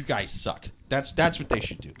because you guys suck. That's what they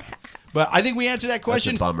should do. But I think we answered that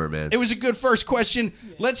question. That's a bummer, man. It was a good first question.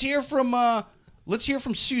 Let's hear from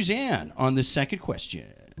Suzanne on the second question.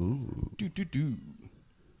 Ooh.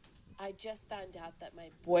 I just found out that my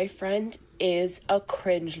boyfriend is a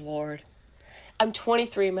cringe lord. I'm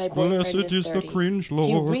 23, my boyfriend is 30. The cringe lord.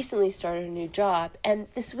 He recently started a new job, and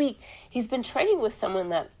this week he's been training with someone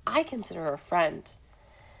that I consider a friend.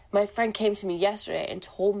 My friend came to me yesterday and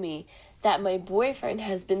told me that my boyfriend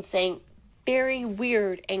has been saying very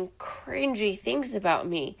weird and cringy things about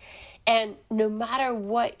me. And no matter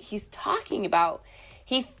what he's talking about,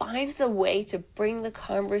 he finds a way to bring the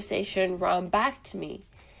conversation round back to me.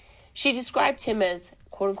 She described him as,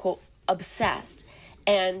 quote-unquote, obsessed,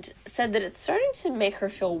 and said that it's starting to make her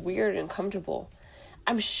feel weird and uncomfortable.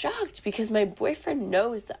 I'm shocked because my boyfriend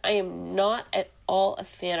knows that I am not at all a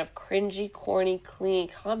fan of cringy, corny, clingy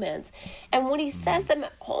comments. And when he says them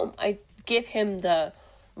at home, I give him the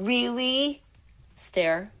really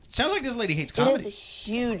stare. Sounds like this lady hates comedy. It is a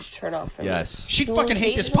huge turnoff for me. Yes. She'd fucking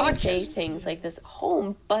hate this podcast. Say things like this at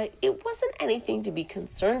home, but it wasn't anything to be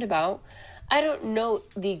concerned about. I don't know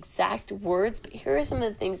the exact words, but here are some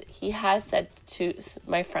of the things that he has said to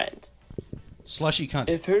my friend. Slushy cunt.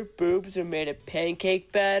 If her boobs are made of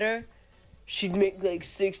pancake batter, she'd make like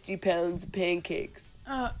 60 pounds of pancakes.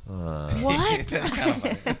 What? That's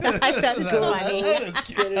funny.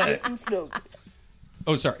 Gotta get some snow.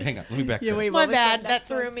 Oh, sorry. Hang on. Let me back up. My bad. That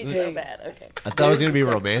threw me so bad. Okay. I thought it was going to be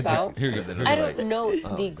romantic. Here you go. I don't know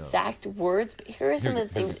the exact words, but here are some of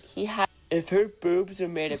the things that he had. If her boobs are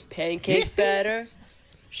made of pancake batter,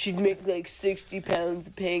 she'd make like 60 pounds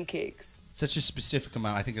of pancakes. Such a specific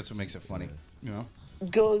amount. I think that's what makes it funny. You know?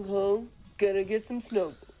 Going home, gonna get some snow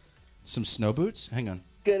boots. Some snow boots? Hang on.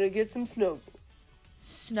 Gonna get some snow boots.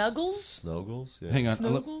 Snuggles? Yeah. Hang on.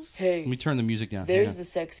 Snuggles? Let me turn the music down. There's the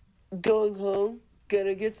sex. Going home,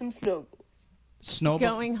 gonna get some snuggles.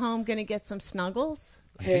 Going home, gonna get some snuggles?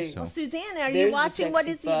 Hey. Well, Suzanne, are you watching? What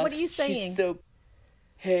are you saying?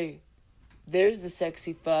 Hey, there's the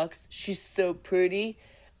sexy fox. She's so pretty.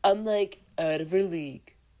 I'm like out of her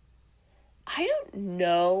league. I don't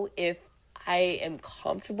know if I am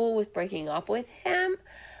comfortable with breaking up with him.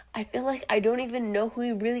 I feel like I don't even know who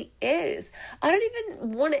he really is. I don't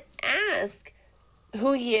even want to ask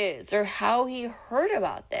who he is or how he heard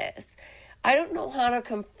about this. I don't know how to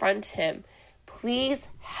confront him. Please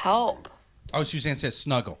help. Oh, Suzanne says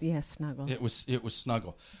snuggle. Yeah, snuggle. It was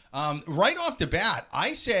snuggle. Right off the bat,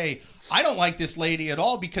 I say I don't like this lady at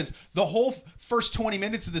all because the whole first 20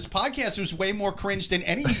 minutes of this podcast was way more cringe than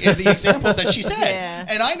any of the examples that she said. Yeah.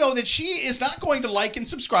 And I know that she is not going to like and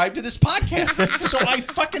subscribe to this podcast. So I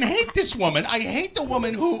fucking hate this woman. I hate the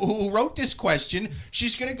woman who wrote this question.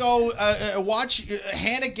 She's going to go watch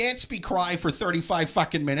Hannah Gatsby cry for 35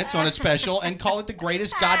 fucking minutes on a special and call it the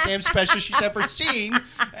greatest goddamn special she's ever seen.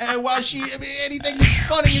 While anything that's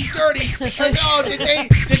funny and dirty. Like, oh, did they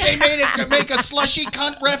make a slushy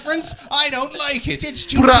cunt reference? I don't like it. It's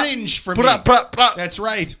too cringe for me. That's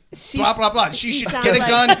right. Blah, blah, blah. She should get a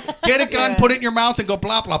gun, put it in your mouth, and go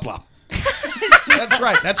blah, blah, blah. That's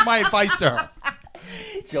right. That's my advice to her.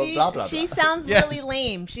 She sounds really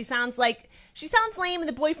lame. She sounds lame, and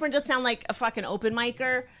the boyfriend just sounds like a fucking open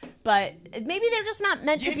micer. But maybe they're just not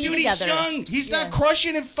meant to be together. He's young. He's not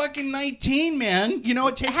crushing at fucking 19, man. You know,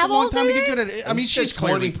 it takes a long time to get good at it. I mean, she's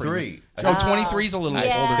 23. Oh, 23 is a little older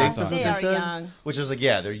than I thought. They are young. Which is like,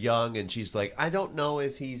 they're young, and she's like, I don't know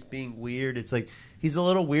if he's being weird. It's like, he's a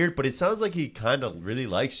little weird, but it sounds like he kind of really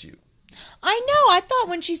likes you. I know. I thought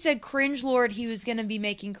when she said cringe lord, he was going to be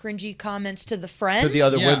making cringy comments to the friend. To the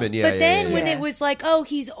other women, But then when it was like, oh,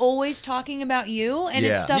 he's always talking about you, and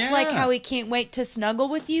it's stuff like how he can't wait to snuggle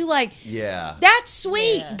with you, like, that's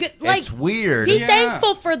sweet. Yeah. Like, it's weird. Be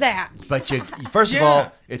thankful for that. But first of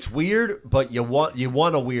all, it's weird, but you want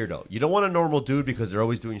a weirdo. You don't want a normal dude because they're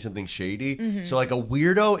always doing something shady. Mm-hmm. So like a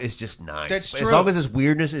weirdo is just nice. That's true. As long as his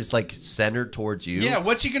weirdness is like centered towards you. Yeah,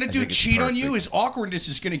 what's he going to do? Cheat on you? His awkwardness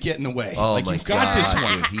is going to get in the way. Oh like, my you've got this God,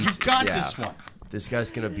 one. dude. He's got this one. This guy's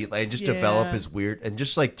gonna be like, and just develop his weird, and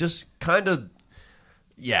just kind of,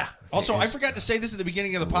 Also, I forgot to say this at the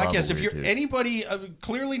beginning of the podcast. If you're anybody,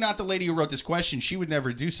 clearly not the lady who wrote this question, she would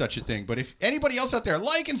never do such a thing. But if anybody else out there,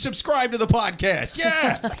 like and subscribe to the podcast.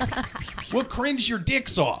 Yeah, we'll cringe your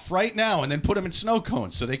dicks off right now and then put them in snow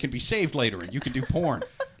cones so they can be saved later and you can do porn.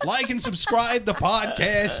 Like and subscribe the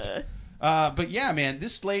podcast. But yeah, man,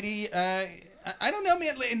 this lady. I don't know,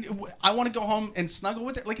 man. I want to go home and snuggle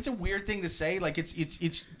with her. Like, it's a weird thing to say. Like,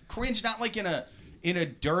 it's cringe, not like in a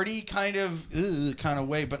dirty kind of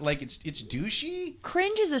way, but like it's douchey.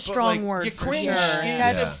 Cringe is a strong word. Yeah, cringe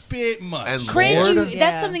is a bit much. And cringe,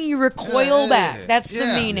 that's something you recoil back. That's the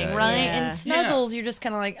meaning, right? Yeah. And snuggles, you're just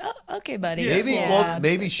kind of like, oh, okay, buddy.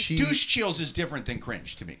 Maybe she douche chills is different than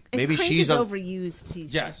cringe to me. Maybe cringe she's is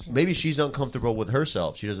overused. Yes. Maybe she's uncomfortable with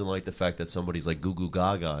herself. She doesn't like the fact that somebody's like goo goo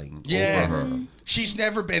gagaing over her. She's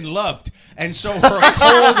never been loved, and so her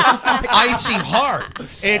cold, icy heart.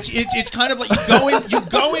 It's kind of like you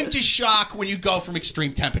go into shock when you go from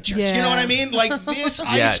extreme temperatures. Yeah. You know what I mean? Like this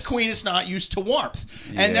ice queen is not used to warmth,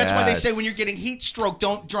 and that's why they say when you're getting heat stroke,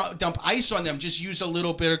 don't dump ice on them. Just use a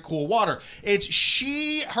little bit of cool water.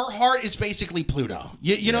 Her heart is basically Pluto.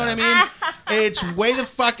 You know what I mean? It's way the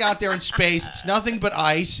fuck out there in space. It's nothing but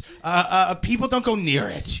ice. People don't go near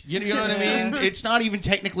it. You know what I mean? It's not even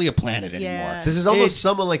technically a planet anymore. This is almost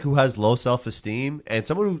someone like who has low self-esteem, and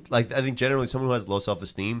someone who, like, I think generally someone who has low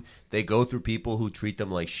self-esteem, they go through people who treat them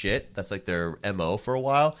like shit. That's like their MO for a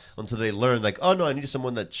while until they learn, like, oh no, I need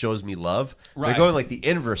someone that shows me love. Right. They're going like the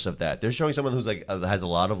inverse of that. They're showing someone who's like has a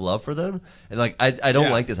lot of love for them, and like I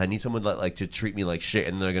don't like this. I need someone that like to treat me like shit,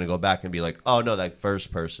 and they're gonna go back and be like, oh no, that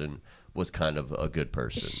first person was kind of a good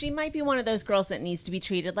person. She might be one of those girls that needs to be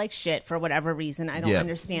treated like shit for whatever reason. I don't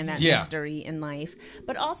understand that mystery in life.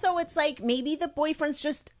 But also it's like maybe the boyfriend's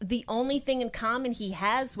just the only thing in common he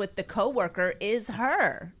has with the coworker is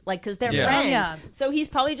her. Like, because they're friends. Yeah. So he's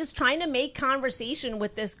probably just trying to make conversation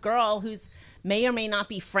with this girl who's may or may not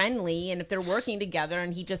be friendly. And if they're working together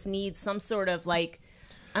and he just needs some sort of like,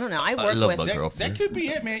 I don't know. I work with that could be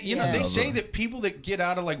it, man. You know, they say that people that get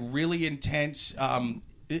out of like really intense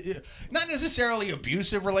not necessarily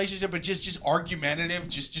abusive relationship, but just argumentative,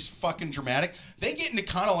 just fucking dramatic. They get into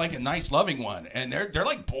kind of like a nice, loving one, and they're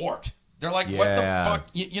like bored. They're like, what the fuck?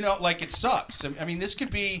 You know, like it sucks. I mean, this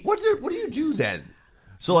could be. What do you do then?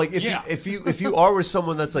 So like, if you are with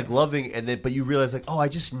someone that's like loving, but you realize like, oh, I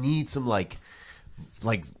just need some like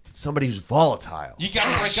like somebody who's volatile. You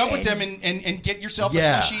got to break up with them and get yourself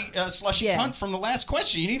a slushy cunt from the last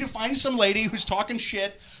question. You need to find some lady who's talking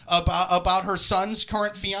shit about her son's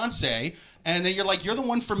current fiance. And then you're like, you're the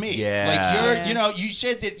one for me. Yeah. Like you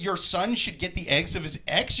said that your son should get the eggs of his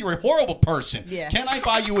ex. You're a horrible person. Yeah. Can I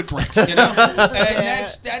buy you a drink? And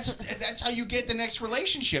that's how you get the next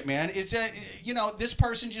relationship, man. It's this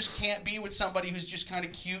person just can't be with somebody who's just kind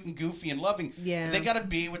of cute and goofy and loving. Yeah. They got to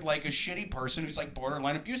be with like a shitty person who's like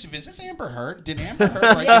borderline abusive. Is this Amber Heard? Did Amber Heard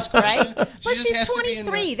write this question? Right? But she's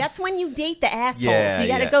 23. That's when you date the assholes. Yeah, so you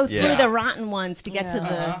got to go through the rotten ones to get to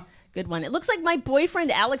the good one. It looks like my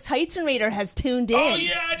boyfriend Alex Heizenrader has tuned in. Oh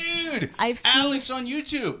yeah, dude! I've seen Alex on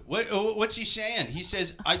YouTube. What's he saying? He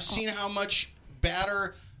says, "I've seen how much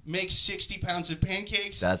batter makes 60 pounds of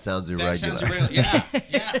pancakes." That sounds irregular. Yeah.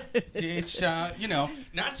 It's I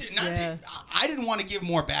didn't want to give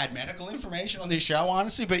more bad medical information on this show,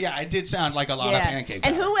 honestly, but yeah, it did sound like a lot of pancake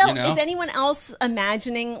batter. And who else is anyone else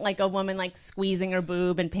imagining like a woman like squeezing her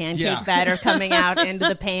boob and pancake batter coming out into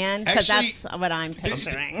the pan? Because that's what I'm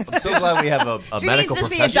picturing. I'm so glad we have a medical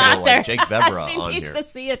professional like Jake Vevera on here. She needs to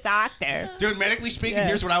see a doctor. Dude, medically speaking,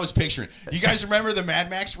 here's what I was picturing. You guys remember the Mad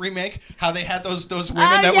Max remake? How they had those women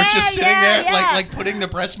that were just sitting there like putting the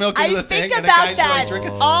breast milk into the thing, and the guys were like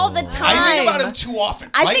drinking all the time. I think about it too often.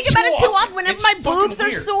 I think about it too often. Whenever my boobs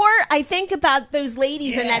are sore, I think about those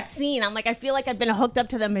ladies in that scene. I'm like, I feel like I've been hooked up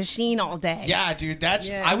to the machine all day. Yeah, dude,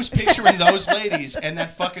 I was picturing those ladies and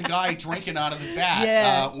that fucking guy drinking out of the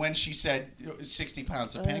vat when she said 60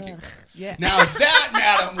 pounds of pancake. Now that,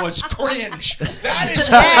 madam, was cringe. That is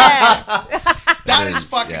that is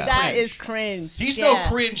fucking cringe. That is cringe. He's no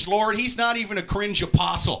cringe lord. He's not even a cringe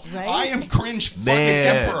apostle. Right? I am cringe fucking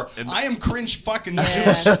emperor. I am cringe fucking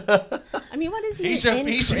Zeus. I mean, what is he? He's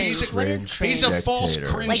a false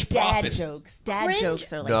cringe like dad prophet. jokes. Dad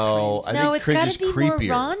jokes are like cringe. I think cringe is creepier.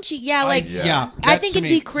 More raunchy. Yeah, like I think it'd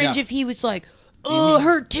be cringe if he was like, oh,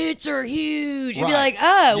 her tits are huge. You'd be like,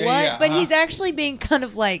 oh, what? Yeah, but he's actually being kind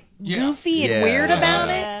of like goofy and weird about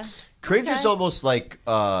it. Cringe is almost like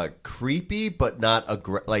creepy, but not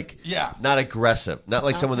not aggressive. Not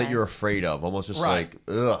like someone that you're afraid of. Almost just like,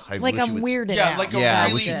 ugh. I like wish I'm weirded out. Like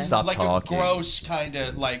we should stop talking. A gross kind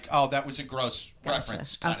of like, oh, that was a gross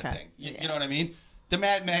reference kind of thing. You know what I mean? The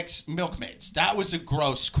Mad Max Milkmaids. That was a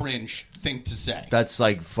gross, cringe thing to say. That's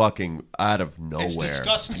like fucking out of nowhere. It's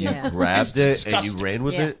disgusting. You grabbed it and you ran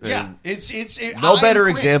with it. Yeah, it's no better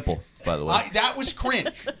example, by the way. That was cringe.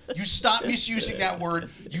 You stop misusing that word.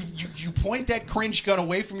 You point that cringe gun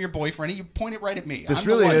away from your boyfriend and you point it right at me. This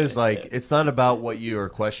really is like, it's not about what your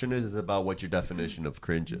question is. It's about what your definition of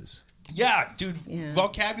cringe is. Yeah, dude,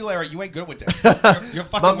 vocabulary, you ain't good with that. Your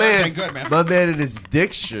fucking words ain't good, man. My man and his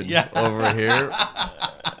diction over here.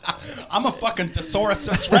 I'm a fucking thesaurus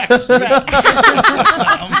rex. I'll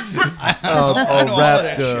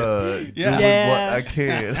rap doing what I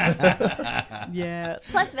can.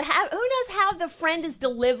 Plus, who knows how the friend is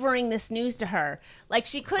delivering this news to her? Like,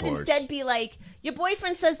 she could instead be like, your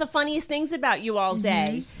boyfriend says the funniest things about you all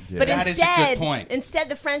day. Yeah. But that is a good point. Instead,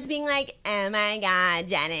 the friend's being like, oh my God,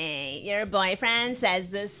 Jenny, your boyfriend says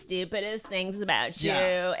the stupidest things about you,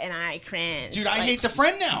 and I cringe. Dude, I hate the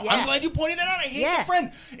friend now. I'm glad you pointed that out. I hate the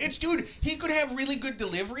friend. Dude, he could have really good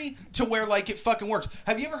delivery to where, like, it fucking works.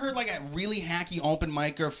 Have you ever heard, like, a really hacky open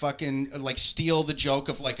micer fucking, like, steal the joke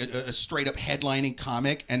of, like, a straight-up headlining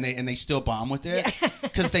comic, and they still bomb with it?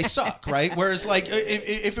 Because they suck, right? Whereas, like,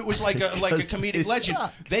 if it was, like a comedic legend,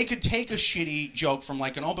 they could take a shitty joke from,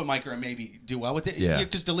 like, an open micer and maybe do well with it.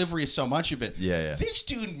 Because delivery is so much of it. This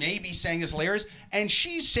dude may be saying this layers, and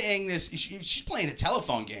she's saying this, she's playing a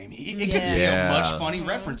telephone game. It could be a much funny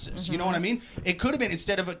references. You know what I mean? It could have been,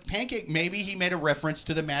 instead of a pancake, maybe he made a reference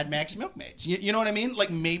to the Mad Max Milkmaids. You know what I mean? Like,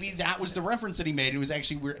 maybe that was the reference that he made. It was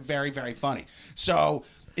actually very, very funny. So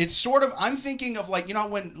it's sort of, I'm thinking of, like, you know,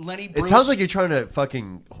 when Lenny Bruce... It sounds like you're trying to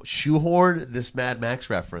fucking shoehorn this Mad Max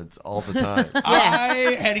reference all the time.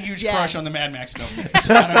 I had a huge crush on the Mad Max Milkmaids.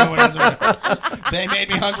 I don't know what it is. They made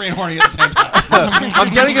me hungry and horny at the same time.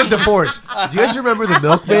 I'm getting a divorce. Do you guys remember the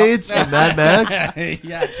Milkmaids from Mad Max?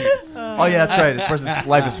 Yeah, dude. Oh, yeah, that's right. This person's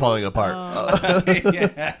life is falling apart.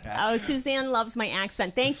 Oh, Suzanne loves my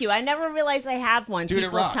accent. Thank you. I never realized I have one. Dude,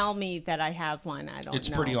 people tell me that I have one. I don't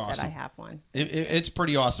know pretty awesome. that I have one. It's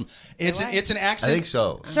pretty awesome. It's an accent. I think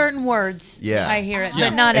so. Certain words. Yeah. I hear it,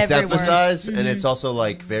 but not it's every word. It's emphasized, and it's also,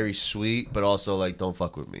 like, very sweet, but also, like, don't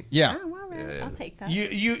fuck with me. Yeah. Oh, well, I'll take that.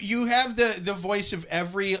 You have the voice of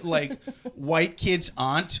every, like, white kid's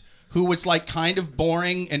aunt who was like kind of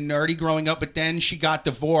boring and nerdy growing up, but then she got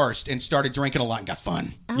divorced and started drinking a lot and got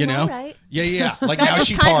fun. You know? Right. Yeah. Like now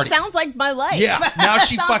she parties. Sounds like my life. Yeah. Now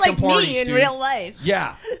she sounds fucking like parties, me in dude. real life.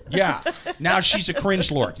 Yeah. Now she's a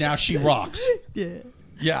cringe lord. Now she rocks.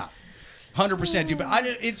 Yeah. 100%, dude. But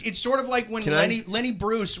it's sort of like when Lenny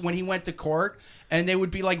Bruce, when he went to court, and they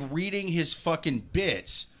would be like reading his fucking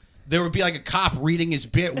bits. There would be like a cop reading his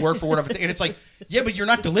bit word for word, and it's like, yeah, but you're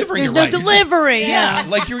not delivering it right. There's no delivery. Yeah,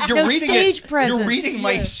 like you're no reading stage it. Presence. You're reading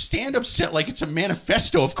my stand-up set like it's a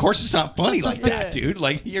manifesto. Of course, it's not funny like that, dude.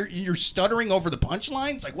 Like you're stuttering over the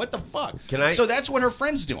punchlines. Like what the fuck? So that's what her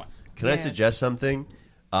friend's doing. Can I suggest something?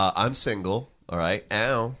 I'm single. All right.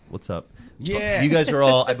 Ow. What's up? Yeah. You guys are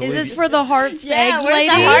all, I believe. Is this for the heart's eggs, where's lady?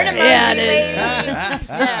 the heart emoji, Yeah, it is.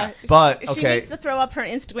 Yeah. But, She needs to throw up her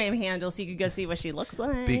Instagram handle so you can go see what she looks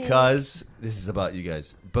like. Because, this is about you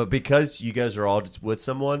guys, but because you guys are all just with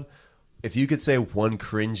someone, if you could say one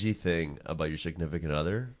cringy thing about your significant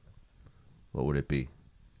other, what would it be?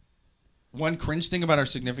 One cringe thing about our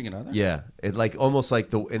significant other? Yeah. It like almost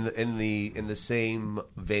like in the same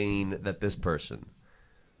vein that this person.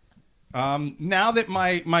 Now that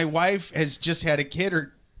my wife has just had a kid,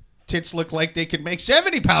 her tits look like they could make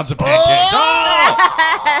 70 pounds of pancakes. Oh!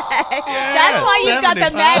 That's why you've got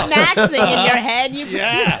the Mad Max thing in your head.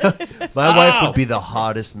 My wife would be the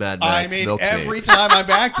hottest Mad Max. I mean, milkmaid. every time I'm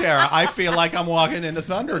back there, I feel like I'm walking into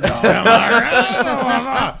Thunderdome.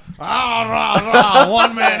 I'm like,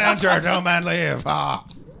 one man enter, two man leave.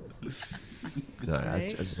 Sorry, I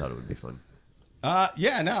just thought it would be fun.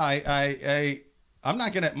 I'm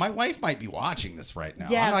not gonna. My wife might be watching this right now.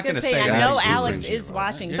 Yeah, I'm not gonna say. say. I know Alex is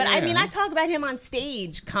watching, but I mean, I talk about him on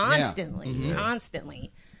stage constantly,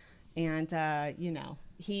 and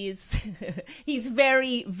he's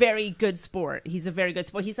very, very good sport. He's a very good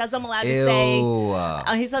sport. He says I'm allowed to say.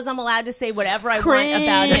 He says I'm allowed to say whatever I want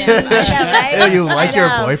about him. Right? You like your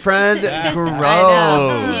boyfriend?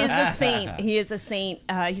 Gross. He is a saint. He is a saint.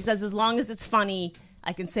 He says as long as it's funny,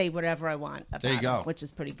 I can say whatever I want about there you go. him, which is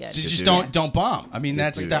pretty good. So just don't bomb. I mean,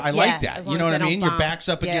 I like that. You know what I mean? Your back's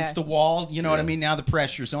up against the wall. You know what I mean? Now the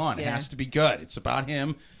pressure's on. It has to be good. It's about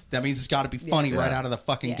him. That means it's got to be funny right out of the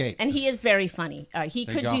fucking gate. And he is very funny. He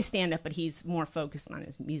could do stand-up, but he's more focused on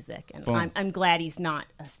his music. And I'm glad he's not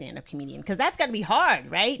a stand-up comedian, because that's got to be hard,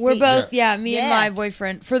 right? We're both, me and my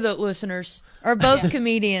boyfriend, for the listeners, are both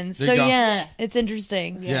comedians. So, it's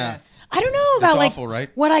interesting. Yeah. I don't know about awful, right?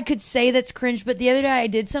 what I could say that's cringe, but the other day I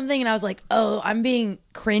did something and I was like, oh, I'm being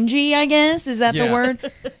cringy, I guess. Is that the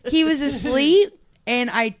word? He was asleep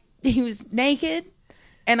and he was naked.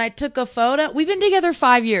 And I took a photo. We've been together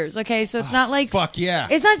 5 years, okay? So it's not like... Fuck yeah.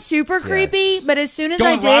 It's not super creepy, but as soon as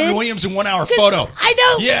I did... Robin Williams in 1 hour photo. I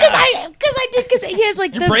know, because he has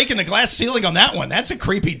like You're breaking the glass ceiling on that one. That's a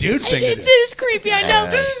creepy dude thing. It is creepy, I know.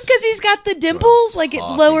 Because he's got the dimples, like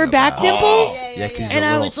lower back dimples. Yeah, because he's and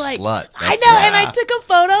a little I was like, slut. I know, and I took a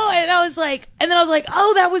photo, and I was like,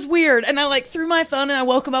 oh, that was weird. And I like threw my phone, and I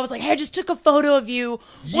woke him up. I was like, hey, I just took a photo of you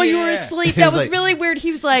while you were asleep. That was really weird.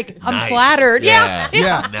 He was like, I'm flattered. Yeah.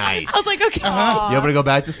 Nice. I was like, okay. You want me to go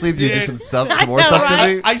back to sleep? Do you do some stuff, some more stuff to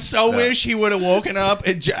me? I so wish he would have woken up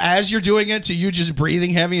and as you're doing it to you just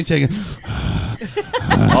breathing heavy and taking.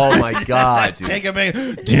 Oh my God, dude. Take a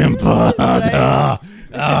big dimple.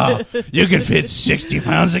 You can fit 60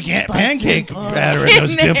 pounds of pancake batter in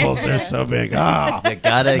those dimples. They're so big. You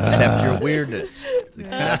gotta accept your weirdness.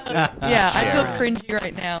 Yeah, I feel cringy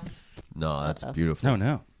right now. No, that's beautiful.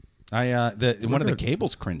 No. One of the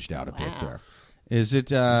cables cringed out a bit there. Is it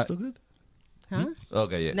still good? Huh?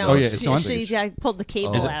 Okay, yeah. No, it's on. She pulled the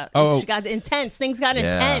cable out. She got intense. Things got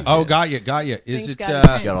intense. Oh, got you. Is She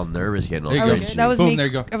got all nervous getting all cringy. That was Boom, me. there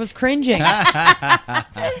you go. I was cringing.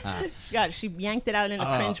 She yanked it out in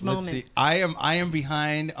a cringe moment. See. I am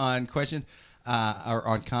behind on questions or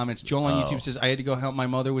on comments. Joel on YouTube says, I had to go help my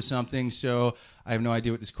mother with something, so I have no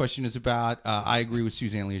idea what this question is about. I agree with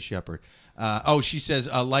Suzanne Leah Shepherd. She says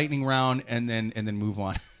lightning round and then move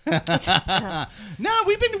on. No,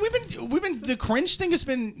 we've been the cringe thing has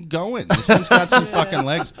been going. This one's got some fucking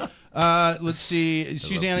legs. Let's see.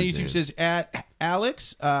 Suzanne on YouTube says at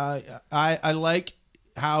Alex, I like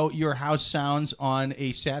how your house sounds on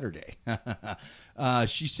a Saturday.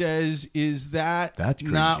 She says, is that's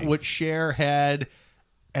not what Cher had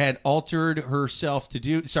altered herself to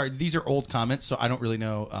do? Sorry, these are old comments, so I don't really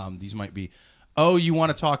know. These might be. Oh, you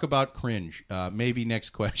want to talk about cringe? Maybe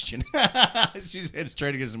next question. She's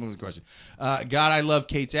trying to get some question. God, I love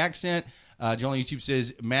Kayt's accent. Joel on YouTube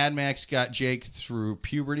says, Mad Max got Jake through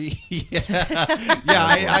puberty.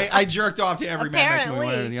 I jerked off to every Mad Max movie,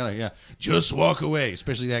 one or the other. Yeah, just walk away,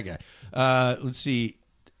 especially that guy. Let's see.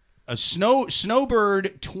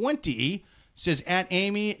 Snowbird 20 says, at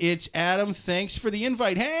Amy, it's Adam. Thanks for the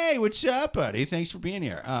invite. Hey, what's up, buddy? Thanks for being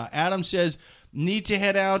here. Adam says, need to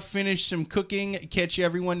head out, finish some cooking, catch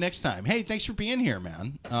everyone next time. Hey, thanks for being here,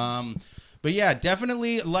 man. But yeah,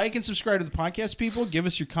 definitely like and subscribe to the podcast, people. Give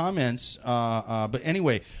us your comments. But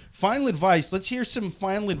anyway, final advice. Let's hear some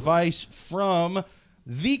final advice from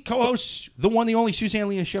the co-host, the one, the only, Suzanne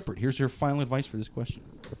Leah Shepard. Here's her final advice for this question.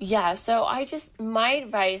 Yeah, so my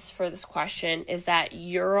advice for this question is that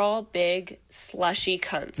you're all big slushy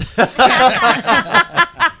cunts.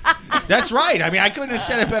 That's right. I mean, I couldn't have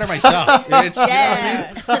said it better myself. It's, yeah.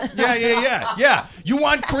 You know what I mean? Yeah. You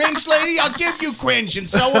want cringe, lady? I'll give you cringe, and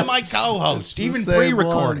so will my co-host, even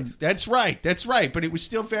pre-recorded. That's right. But it was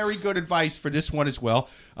still very good advice for this one as well.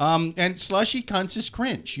 And slushy cunts is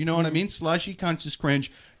cringe. You know what I mean? Slushy cunts is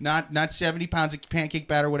cringe. Not 70 pounds of pancake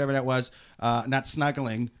batter, whatever that was. Not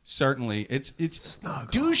snuggling, certainly. It's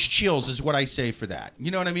douche chills is what I say for that.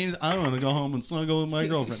 You know what I mean? I want to go home and snuggle with my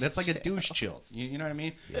girlfriend. That's like a douche chill. You know what I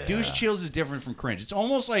mean? Yeah. Douche chills is different from cringe. It's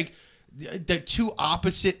almost like the two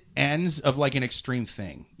opposite ends of like an extreme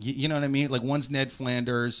thing. You know what I mean? Like one's Ned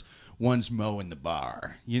Flanders, one's Mo in the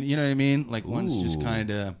bar. You know what I mean? Like one's just kind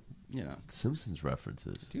of... You know, Simpsons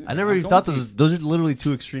references. Dude, I never even thought those are literally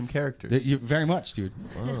two extreme characters. Very much, dude.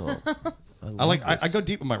 Wow. I go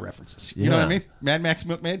deep with my references. You know what I mean? Mad Max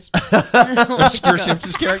Milkmaids, obscure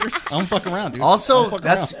Simpsons characters. I don't fuck around, dude. Also,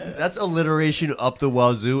 that's alliteration up the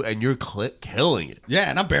wazoo, and you're killing it. Yeah,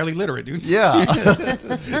 and I'm barely literate, dude. Yeah.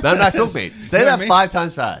 Mad Max Milkmaid. Say that 5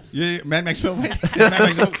 times fast. Yeah, Mad Max Milkmaid.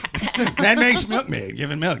 Mad Max Milkmaid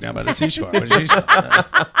giving milk down by the seashore.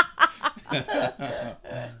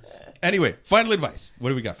 Anyway, final advice. What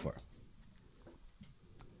do we got for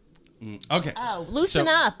her? Okay. Oh, loosen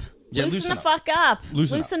up. Yeah, loosen the fuck up.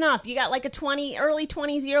 Loosen up. You got like a early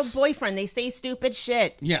 20s-year-old boyfriend. They say stupid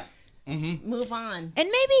shit. Yeah. Mm-hmm. Move on. And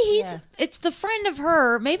maybe it's the friend of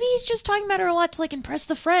her. Maybe he's just talking about her a lot to like impress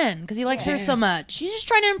the friend because he likes her so much. He's just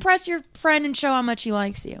trying to impress your friend and show how much he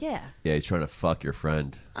likes you. Yeah. Yeah, he's trying to fuck your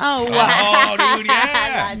friend. Oh, wow. Oh, dude,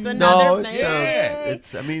 yeah. That's another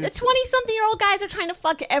thing. The 20-something-year-old guys are trying to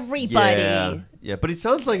fuck everybody. Yeah, but it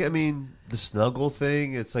sounds like, the snuggle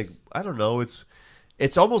thing, it's like, I don't know,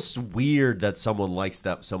 it's almost weird that someone likes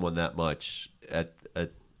someone that much at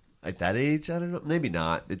that age. I don't know. Maybe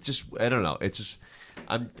not. It's just, I don't know. It's just,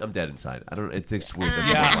 I'm dead inside. I don't. It's weird that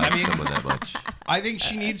someone likes someone that much. I think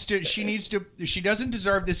she needs to. She doesn't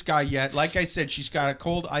deserve this guy yet. Like I said, she's got a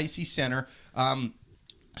cold, icy center.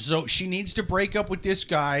 So she needs to break up with this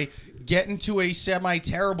guy, get into a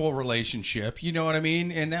semi-terrible relationship, you know what I mean?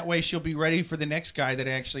 And that way she'll be ready for the next guy that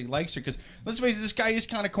actually likes her. Because let's face it, this guy is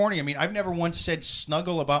kind of corny. I mean, I've never once said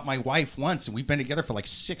snuggle about my wife once, and we've been together for like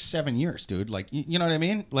 6-7 years, dude. Like, you know what I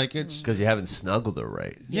mean? Like, it's... Because you haven't snuggled her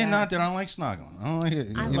right. Yeah, not that I don't like snuggling. I don't like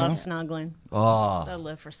it. I love snuggling. Oh. I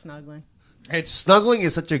live for snuggling. Snuggling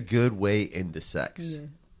is such a good way into sex. Yeah.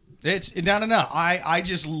 It's no. I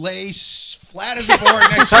just lay flat as a board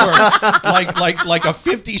next to her, like a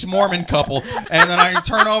 50s Mormon couple, and then I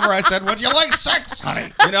turn over. I said, "Would you like sex,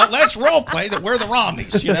 honey? You know, let's role play that we're the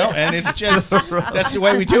Romneys, you know." And it's just that's the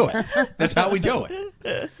way we do it. That's how we do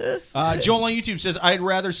it. Joel on YouTube says, "I'd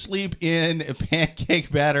rather sleep in a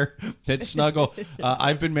pancake batter than snuggle.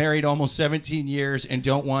 I've been married almost 17 years and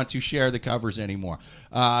don't want to share the covers anymore."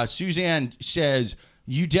 Suzanne says,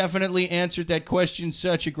 "You definitely answered that question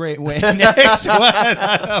such a great way." Next one.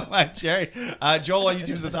 I don't mind sharing. Joel on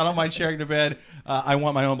YouTube says, "I don't mind sharing the bed. I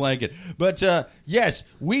want my own blanket." But yes,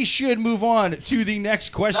 we should move on to the next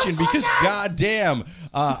question because goddamn,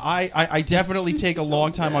 I definitely take a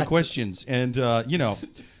long time on questions. And,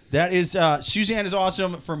 that is, Suzanne is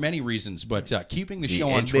awesome for many reasons, but keeping the show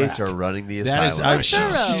on track. The inmates are running the asylum.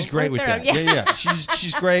 She's great with that. Yeah.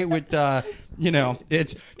 She's great with,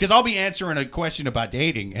 it's because I'll be answering a question about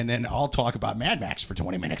dating, and then I'll talk about Mad Max for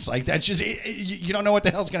 20 minutes. Like, that's just, you don't know what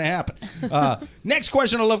the hell's going to happen. Next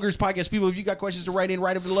question on Love Gurus Podcast. People, if you got questions to write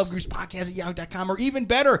over to loveguruspodcast@yahoo.com, or even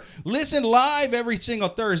better, listen live every single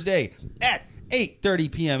Thursday at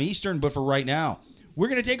 8:30 p.m. Eastern. But for right now, we're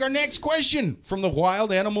going to take our next question from the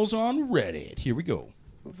wild animals on Reddit. Here we go.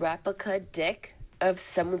 Replica dick of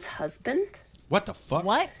someone's husband? What the fuck?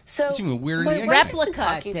 What? So that's even weirder my than wife was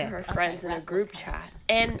talking to her friends in a group chat,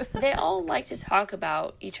 and they all like to talk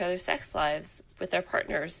about each other's sex lives with their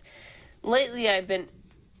partners. Lately, I've been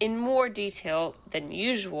in more detail than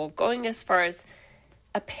usual, going as far as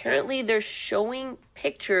apparently they're showing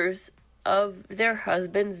pictures of their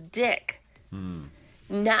husband's dick.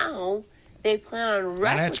 Now they plan on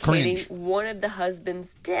replicating one of the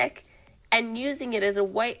husband's dick and using it as a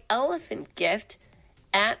white elephant gift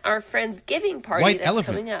at our friend's giving party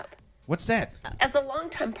coming up. What's that? As a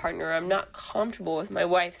longtime partner, I'm not comfortable with my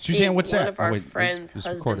wife Suzanne, seeing what's one that? of our friends'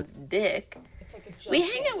 husband's dick. We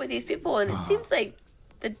hang out with these people, and it seems like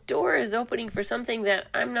the door is opening for something that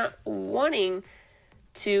I'm not wanting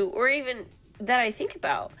to, or even that I think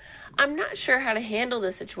about. I'm not sure how to handle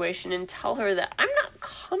the situation and tell her that I'm not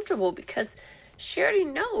comfortable because she already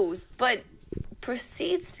knows, but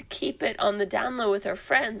proceeds to keep it on the down low with her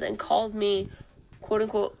friends and calls me, quote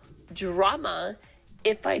unquote, drama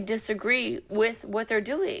if I disagree with what they're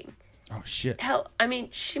doing. Oh, shit. Hell, I mean,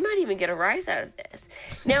 she might even get a rise out of this.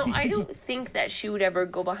 Now, I don't think that she would ever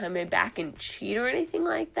go behind my back and cheat or anything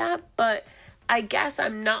like that, but I guess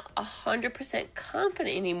I'm not 100%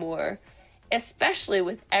 confident anymore, especially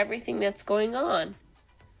with everything that's going on.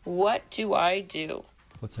 What do I do?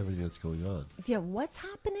 What's everything that's going on? Yeah, what's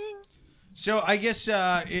happening? So I guess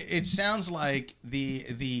it sounds like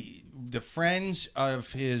the friends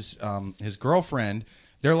of his girlfriend,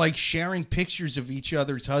 they're like sharing pictures of each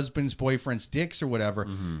other's husbands, boyfriends' dicks or whatever,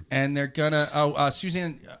 and they're gonna.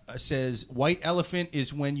 Suzanne says white elephant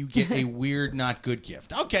is when you get a weird, not good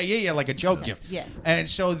gift. Okay, yeah, like a joke gift. Yeah. And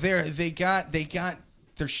so they're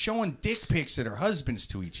showing dick pics of their husbands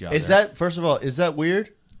to each other. Is that, first of all, is that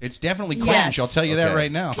weird? It's definitely cringe. Yes. I'll tell you that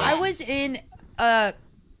right now. I was in a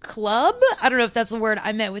club. I don't know if that's the word.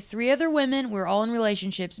 I met with 3 other women. We were all in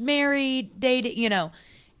relationships, married, dated,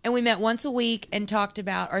 and we met once a week and talked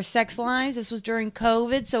about our sex lives. This was during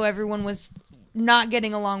COVID, so everyone was not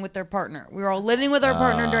getting along with their partner. We were all living with our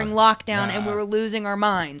partner during lockdown, and we were losing our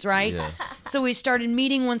minds, right? Yeah. So we started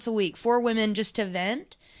meeting once a week, 4 women just to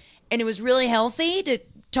vent, and it was really healthy to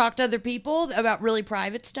talk to other people about really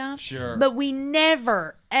private stuff. Sure. But we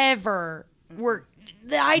never, ever were...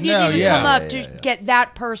 The idea didn't come up to get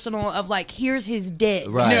that personal of like, here's his dick.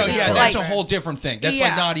 Right. No, that's a whole different thing. That's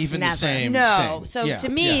like not even the same thing. So to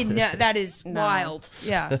me, that is wild.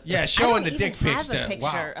 Yeah. Yeah, showing the dick I pics. don't even have a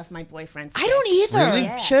picture of my boyfriend's dick. I don't either. Really?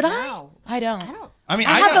 Yeah, Should no. I don't. I mean,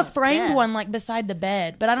 I have a framed one like beside the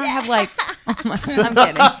bed, but I don't have like. Oh my, I'm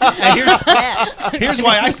kidding. And here's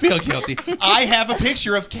why I feel guilty. I have a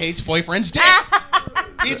picture of Kate's boyfriend's dick.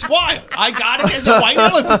 It's wild. I got it as a white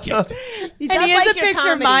elephant gift. And he has a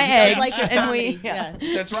picture of my eggs, and we. Yeah.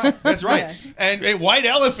 That's right. That's right. Yeah. And a white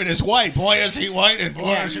elephant is white. Boy, is he white, and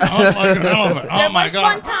boy, is he like an elephant. Oh my God. There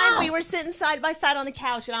was one time we were sitting side by side on the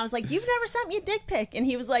couch, and I was like, "You've never sent me a dick pic," and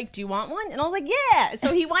he was like, "Do you want one?" And I was like, "Yeah."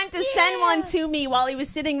 So he went to send one to me while he was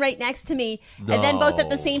sitting right next to me, and then both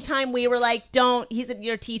at the same time we were like, "Don't." He's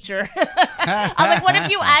your teacher. I was like, "What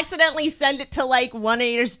if you accidentally send it to like one of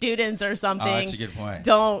your students or something?" Oh, that's a good point.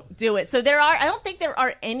 Don't do it. So I don't think there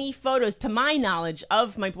are any photos, to my knowledge,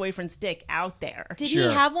 of my boyfriend's dick out there. Did he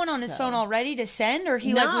have one on his phone already to send, or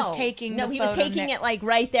he was taking? No, the he photo was taking it like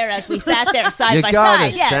right there as we sat there side by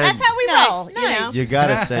gotta side. Yeah, send- that's how we roll. Nice. You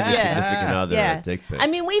gotta send your significant other a dick pic. I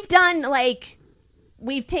mean, we've done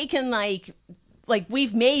we've taken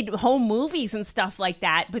we've made home movies and stuff like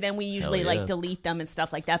that, but then we usually delete them and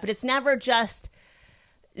stuff like that. But it's never just.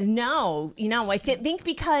 No, I think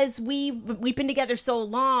because we've been together so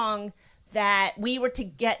long that we were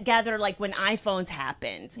together like when iPhones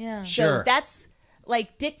happened. Yeah. So that's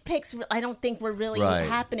like dick pics. I don't think were really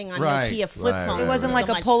happening on Nokia flip phones. It wasn't like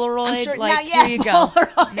so a Polaroid. Sure, like here you go.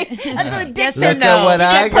 Polaroid. That's a dick Yes or Look no. at what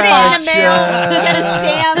I put it in the mail. got. You get a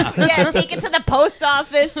stamp. Take it to the post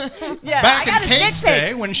office. Yeah, Back I got in a dick Kate's pic.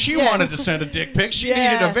 day, when she wanted to send a dick pic, she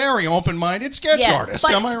needed a very open-minded sketch artist.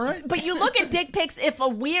 Am I right? But you look at dick pics, if a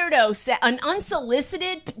weirdo an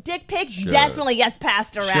unsolicited dick pic definitely gets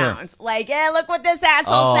passed around. Sure. Like, look what this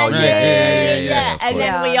asshole sent me. Yeah, And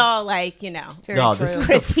then we all Very No, true. this is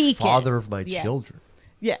critique the father of my children.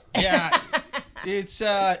 Yeah. Yeah. It's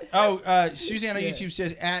Suzanne on YouTube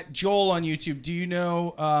says, at Joel on YouTube, do you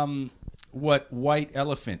know what white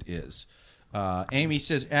elephant is? Amy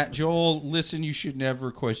says, at Joel, listen, you should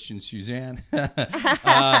never question Suzanne.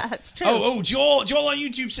 That's true. Joel on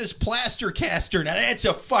YouTube says plaster caster. Now that's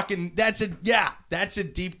a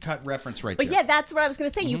deep cut reference right there. But that's what I was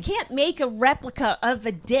going to say. You can't make a replica of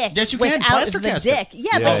a dick Yes, you can. without Plaster the caster. dick.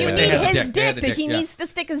 Yeah, but you they need had the his dick. They had dick. the dick, He needs to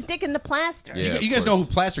stick his dick in the plaster. Yeah. You guys know who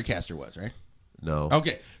Plaster Caster was, right? No.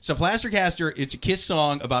 Okay, so Plaster Caster, it's a Kiss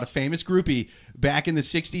song about a famous groupie back in the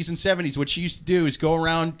 60s and 70s. What she used to do is go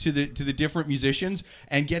around to the different musicians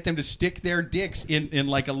and get them to stick their dicks in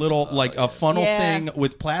like a little a funnel thing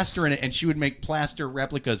with plaster in it, and she would make plaster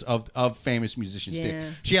replicas of famous musicians' dicks.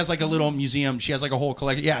 She has like a little museum. She has like a whole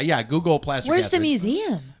collection. Yeah. Google Plaster Where's Caster. the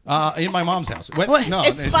museum? In my mom's house. No,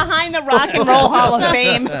 it's behind the Rock and Roll Hall of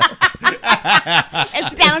Fame.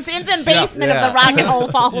 It's down in the basement of the Rock and Roll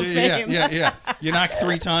Hall of Fame. Yeah. You knock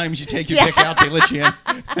 3 times, you take your dick out, they let you in.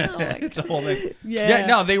 It's a whole thing. Yeah.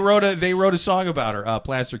 No, they wrote a song about her,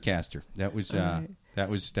 Plaster Caster. That was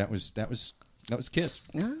Kiss.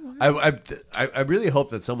 I really hope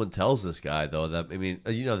that someone tells this guy though that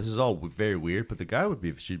this is all very weird, but the guy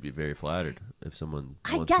should be very flattered if someone.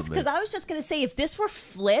 I guess because I was just gonna say if this were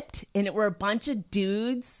flipped and it were a bunch of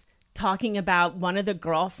dudes talking about one of the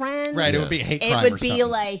girlfriends, right? It would be a hate crime. It would be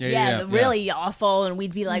like really awful, and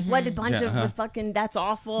we'd be like, what a bunch of fucking that's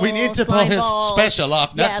awful. We need to pull his special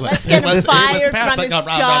off Netflix. Yeah, let's get him fired from his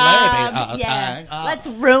job. Let's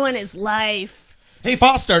ruin his life. He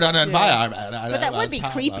fostered an environment. But that would be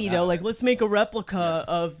creepy, though. Like, let's make a replica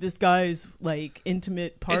of this guy's, like,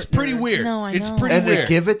 intimate partner. It's pretty weird. No, I know. It's pretty weird. And to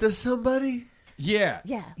give it to somebody? Yeah.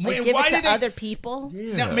 Like, give it to other people.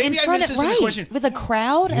 Yeah. Now, maybe I missed this in the question. With a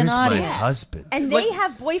crowd and audience. My husband. And they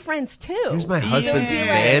have boyfriends, too. Here's my husband's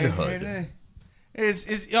manhood.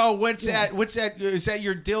 What's that? What's that? Is that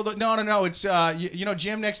your dildo? No. It's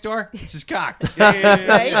Jim next door. It's his cock.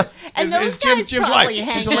 Right? And those guys Jim's probably wife.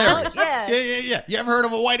 hang She's hilarious. out. Yeah. You ever heard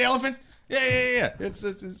of a white elephant? Yeah. It's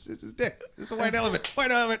his dick. It's a white elephant.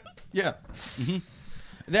 White elephant. Yeah. Mm-hmm.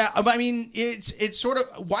 That it's sort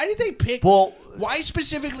of why did they pick? Well, why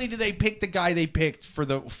specifically did they pick the guy they picked for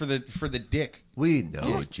the dick? We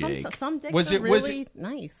know, Jake. Some dicks are really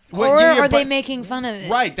nice. Or are they making fun of it?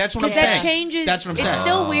 Right, that's what I'm saying. That changes. That's what I'm saying. It's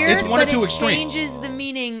still weird, it's one but of two it extremes. Changes the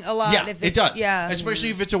meaning a lot. Yeah, if it does. Yeah, especially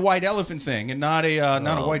if it's a white elephant thing and not a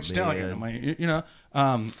white stallion.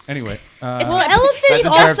 Anyway. Well, elephants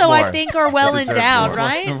also, I think, are well endowed,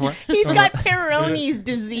 right? He's got Peyronie's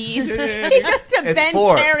disease. He goes to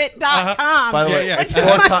bencarrot.com. By the way, it's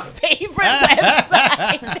my favorite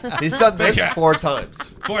website. He's done this 4 times.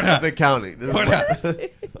 4 times. The county.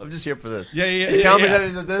 I'm just here for this. Yeah. The county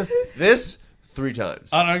does this 3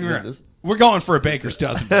 times. We're going for a baker's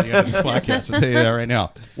dozen by the end of this podcast. I'll tell you that right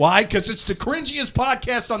now. Why? Because it's the cringiest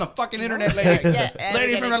podcast on the fucking internet, lady.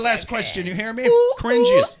 Lady from the last question. You hear me?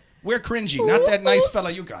 Cringiest. We're cringy. Not that nice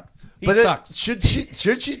fella you got. He sucks. Should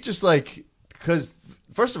she just because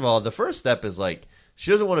first of all, the first step is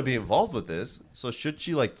she doesn't want to be involved with this. So should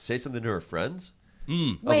she say something to her friends?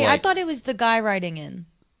 Wait, I thought it was the guy writing in.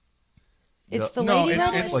 It's the lady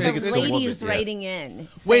writing in? It's the lady who's writing in.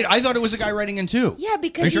 Wait, I thought it was a guy writing in too. Yeah,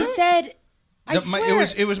 because he said... I swear.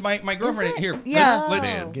 It was my girlfriend here. Yeah.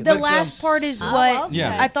 The last part is what... Okay.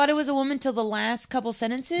 I thought it was a woman till the last couple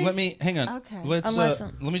sentences. Hang on. Okay. Let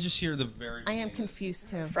me just hear the very... I am confused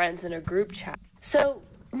too. Friends in a group chat. So...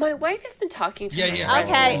 My wife has been talking to her.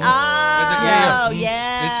 Okay. It's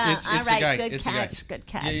all right. guy. Good catch. Good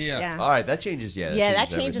catch. Yeah. All right. That changes. Yeah. That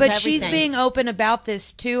changes But everything. she's being open about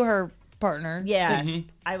this to her partner. Yeah.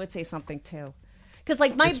 I would say something too. Because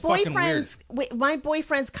my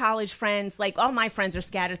boyfriend's college friends, all my friends are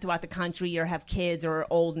scattered throughout the country or have kids or are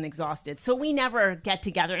old and exhausted. So we never get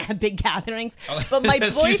together and have big gatherings. But my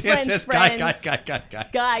boyfriend's friends...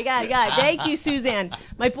 Guy. Thank you, Suzanne.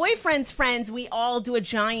 My boyfriend's friends, we all do a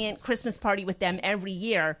giant Christmas party with them every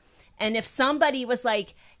year. And if somebody was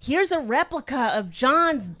like, here's a replica of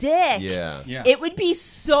John's dick, it would be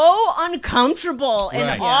so uncomfortable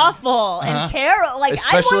and awful and terrible.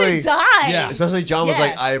 I want to die. Yeah. Especially John was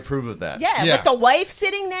like, I approve of that. Yeah, with the wife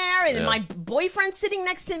sitting there and my boyfriend sitting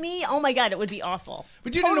next to me. Oh my God, it would be awful.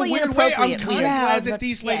 But in a weird way, I'm kind of glad that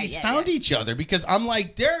these ladies found each other because I'm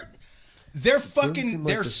like, they're fucking,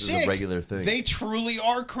 they're sick. A regular thing. They truly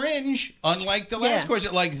are cringe, unlike the last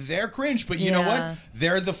question. They're cringe, but you know what?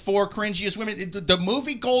 They're the 4 cringiest women. The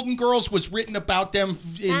movie Golden Girls was written about them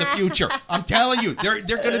in the future. I'm telling you, they're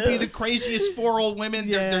going to be the craziest 4 old women.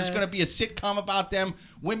 There's going to be a sitcom about them.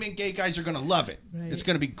 Women, gay guys are going to love it. Right. It's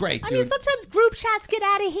going to be great, dude. I mean, sometimes group chats get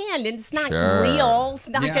out of hand, and it's not real. It's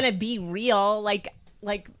not going to be real. Like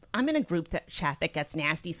I'm in a group chat that gets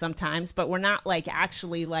nasty sometimes, but we're not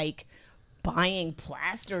actually buying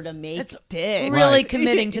plaster to make dick. Really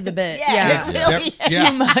committing to the bit. It's really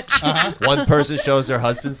too much. One person shows their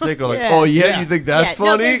husband's dick. Or you think that's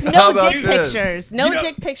funny? There's no dick pictures. No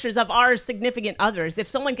dick pictures of our significant others. If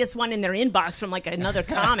someone gets one in their inbox from another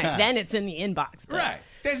comic, then it's in the inbox. Right.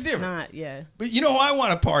 That's different. But you know who I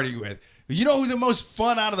want to party with? You know who the most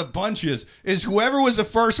fun out of the bunch is whoever was the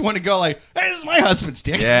first one to go hey, this is my husband's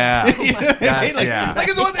dick. Yeah.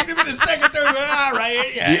 It's one thing to be the second, third, all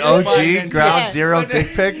right. Yeah, the OG ground zero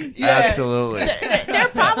dick pic? Yeah. Absolutely. They're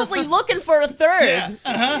probably looking for a third.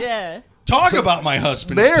 Yeah. Talk about my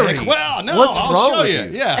husband's dick. Well, no, I'll show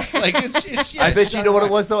you. Yeah. It's I bet you know what it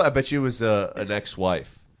was, though? I bet you it was an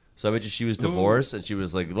ex-wife. So I bet you she was divorced, and she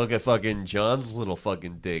was like, look at fucking John's little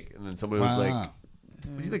fucking dick. And then somebody was like...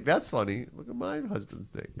 You think that's funny? Look at my husband's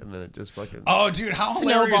dick, and then it just fucking. Oh, dude, how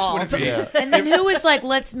hilarious would it be? Yeah. And then who was like,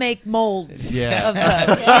 let's make molds of those?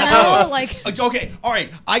 Okay, all right.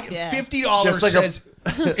 $50 like says.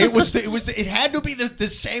 It had to be the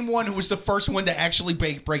same one who was the first one to actually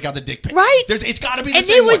break out the dick pic. Right. It's got to be the same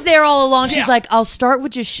one. And it was there all along. She's like, I'll start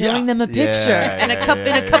with just showing them a picture. In a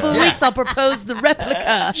couple of weeks, I'll propose the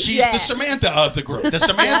replica. She's the Samantha of the group. The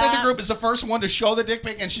Samantha of the group is the first one to show the dick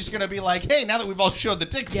pic, and she's going to be like, hey, now that we've all showed the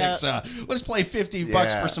dick pics, let's play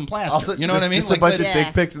 $50 for some plaster. Also, you know what I mean? Just a bunch of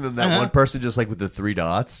dick pics, and then that one person just like with the 3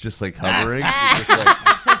 dots, just like hovering. Just like,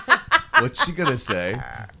 what's she going to say?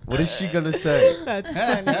 What is she going to say? That's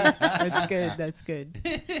funny. That's good. That's good.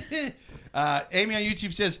 Amy on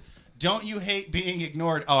YouTube says, don't you hate being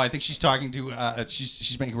ignored? Oh, I think she's talking to,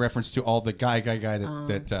 she's making reference to all the guy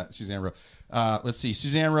that Suzanne wrote. Let's see.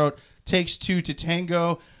 Suzanne wrote, takes 2 to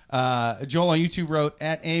tango. Joel on YouTube wrote,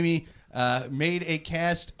 at Amy, made a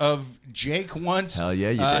cast of Jake once. Hell yeah,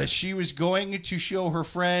 you did. She was going to show her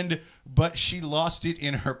friend, but she lost it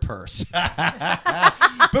in her purse.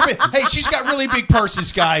 But hey, she's got really big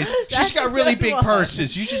purses, guys. She's got really big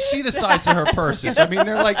purses. You should see the size of her purses. I mean,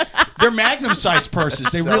 they're Magnum-sized purses.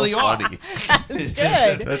 They so really funny. are. That's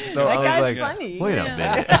good. That's so. That I guy's was like, funny. wait a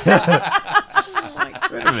minute.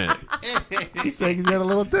 Wait a minute. He's saying he's got a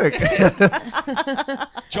little dick.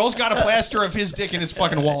 Joel's got a plaster of his dick in his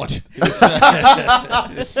fucking wallet.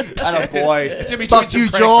 Atta boy. It's in between Fuck you,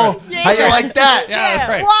 Joel. Yeah, How you like that?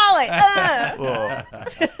 Wallet.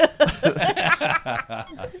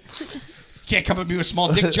 Can't come at me with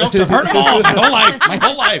small dick jokes. I've heard them all my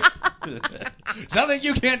whole life. There's nothing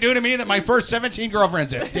you can't do to me that my first 17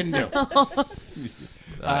 girlfriends didn't do.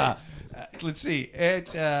 Nice. Let's see.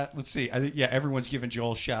 Let's see. I think everyone's giving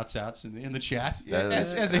Joel shouts outs in the chat,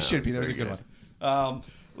 as they should be. That was a good one.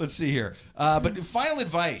 Let's see here. But final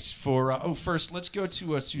advice for. First, let's go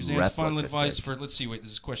to Suzanne's final advice for. Let's see. Wait,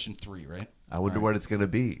 this is question 3, right? I wonder what it's going to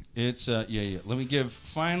be. It's Let me give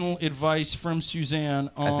final advice from Suzanne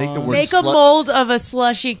on. I think the word make a mold of a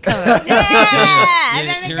slushy cup. And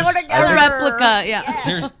then they go together.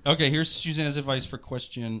 A replica. Here's Suzanne's advice for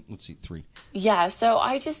question. Let's see, 3. Yeah. So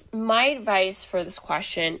my advice for this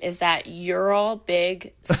question is that you're all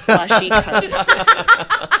big slushy cunts.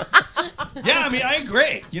 Yeah, I mean, I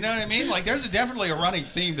agree. You know what I mean? Like, there's definitely a running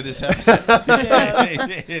theme to this episode.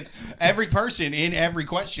 It's every person in every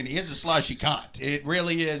question is a slushy cunt. It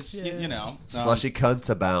really is, you know. Slushy cunts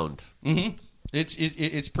abound. Mm-hmm.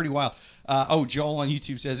 It's pretty wild. Joel on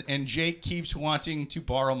YouTube says, and Jake keeps wanting to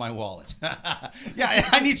borrow my wallet. Yeah,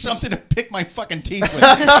 I need something to pick my fucking teeth with.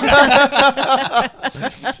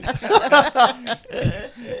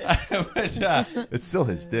 It's still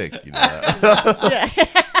his dick, you know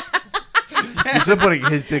that. You're still putting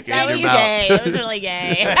his dick in your mouth. That was really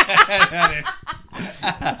gay.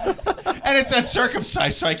 And it's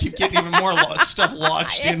uncircumcised, so I keep getting even more stuff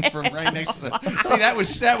lodged in from right next to the. See, that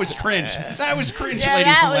was cringe. That was cringe,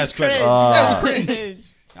 lady from last question. That was cringe.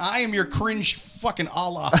 I am your cringe fucking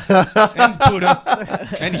Allah and Buddha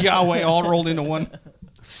and Yahweh all rolled into one.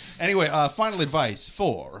 Anyway, final advice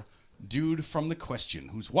for dude from the question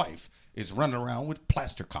whose wife is running around with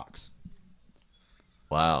plaster cocks.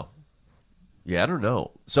 Wow. Yeah, I don't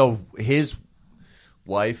know. So his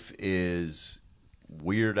wife is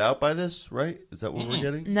weirded out by this, right? Is that what we're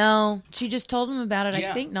getting? No, she just told him about it.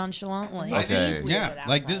 I think nonchalantly. Okay.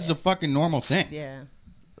 Like this is a fucking normal thing. Yeah.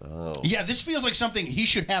 Oh. Yeah, this feels like something he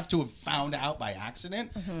should have to have found out by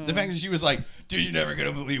accident. The fact that she was like, dude, you're never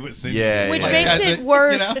going to believe what's in Yeah. Which like, makes it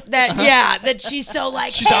worse that she's so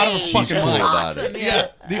like, she's out of her fucking mind. Awesome. Yeah.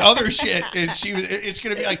 The other shit is it's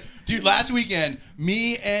going to be like, dude, last weekend,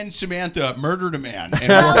 me and Samantha murdered a man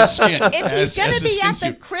and wore his skin. If he's going to be at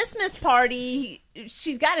the Christmas party,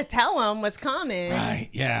 she's got to tell him what's coming. Right,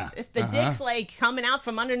 yeah. If the dick's like coming out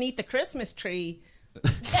from underneath the Christmas tree.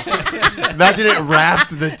 Imagine it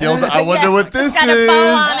wrapped the dildo. I wonder what this is. You're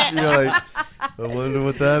like, I wonder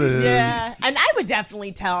what that is. Yeah, and I would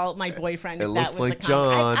definitely tell my boyfriend. It if looks that was like a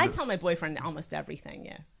comment. John. I tell my boyfriend almost everything.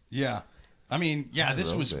 Yeah. Yeah. I mean,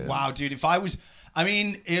 this was man. wow, dude. If I was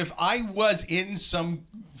in some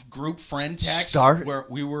group friend text where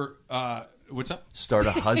we were, what's up? Start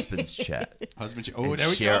a husband's chat. Husband chat. And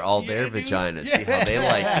share all their vaginas. See how they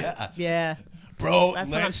like it. Yeah. Bro, That's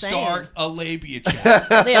let's start a labia chat.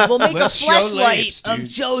 Yeah, we'll make Let's a show fleshlight labes, of dude.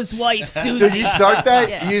 Joe's wife, Susan. Dude, you start that,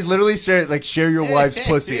 Yeah. you literally share your wife's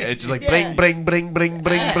pussy. It's just like bling, bling, bling, bling,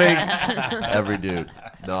 bling, bling. Every dude.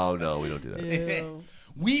 No, we don't do that. Ew.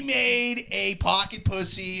 We made a pocket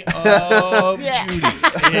pussy of Judy.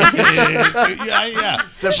 Yeah.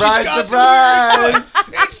 Surprise, surprise.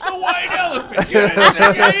 It's the white elephant.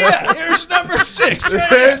 Yeah. Here's number 6. 6.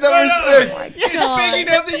 Here's number 6. It's big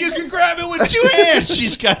enough that you can grab it with 2 hands.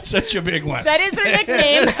 She's got such a big one. That is her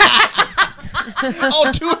nickname.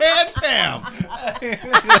 Oh, 2-hand Pam.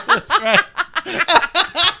 That's right.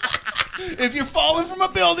 If you're falling from a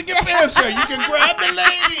building in Pam's you can grab the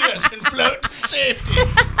ladies and float to safety.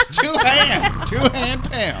 2-hand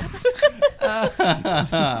Pam.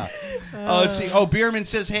 Let's see. Oh, Bierman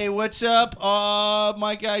says, hey, what's up?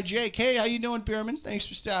 My guy Jake. Hey, how you doing, Bierman? Thanks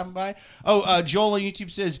for stopping by. Oh, Joel on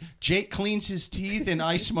YouTube says, Jake cleans his teeth and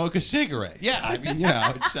I smoke a cigarette. Yeah, I mean, you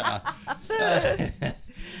know, it's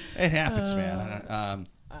it happens, man. I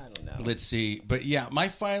don't know. Let's see. But yeah, my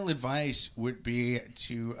final advice would be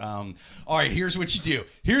to, all right, here's what you do.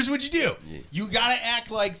 You got to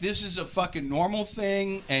act like this is a fucking normal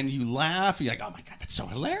thing and you laugh. You're like, oh my God, that's so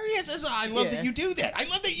hilarious. I love that you do that. I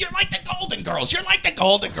love that you're like the Golden Girls.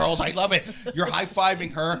 I love it. You're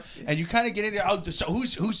high-fiving her and you kind of get into, oh, so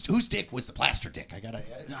whose dick was the plaster dick?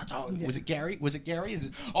 Was it Gary?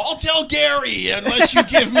 I'll tell Gary unless you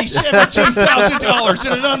give me $17,000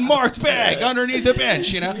 in an unmarked bag underneath the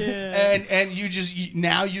bench, you know? Yeah. And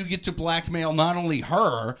now you get to blackmail not only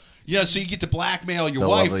her, you know, so you get to blackmail your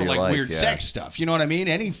wife for like weird sex stuff. You know what I mean?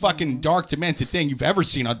 Any fucking dark, demented thing you've ever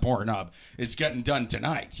seen on Pornhub is getting done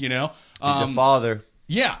tonight, you know? He's a father.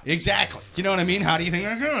 Yeah, exactly. You know what I mean? How do you think?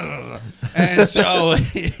 And so,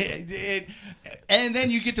 and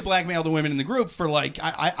then you get to blackmail the women in the group for like,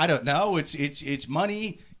 I don't know, it's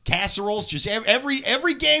money, casseroles, just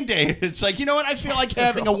every game day. It's like, you know what? I feel like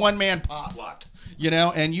having a one-man potluck. You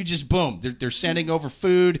know, and you just, boom, they're sending over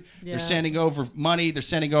food, they're sending over money, they're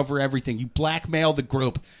sending over everything. You blackmail the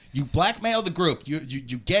group. You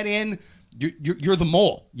get in, you're the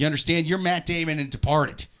mole. You understand? You're Matt Damon in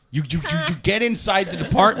Departed. You get inside the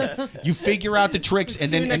department. You figure out the tricks,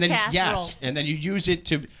 and then you use it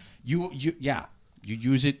to you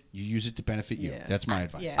use it to benefit you. Yeah. That's my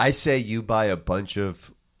advice. Yeah. I say you buy a bunch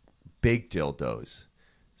of big dildos,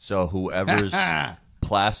 so whoever's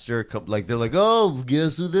plaster, like they're like, oh,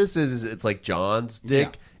 guess who this is? It's like John's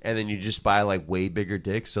dick, and then you just buy like way bigger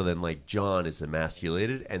dicks, so then like John is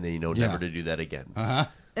emasculated, and then you know never to do that again.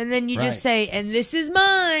 And then you just say, and this is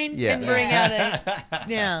mine, and bring out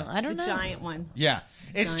I don't know. The giant one. Yeah.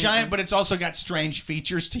 It's giant, but it's also got strange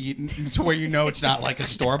features to where you know it's not like a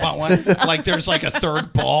store-bought one. Like there's like a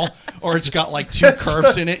third ball, or it's got like 2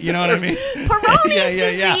 curves in it. You know what I mean? Peyronie's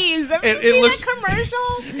disease. Have you seen that commercial?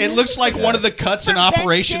 It looks like one of the cuts in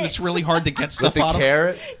operation that's really hard to get stuff out of.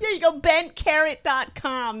 Carrot? Yeah, you go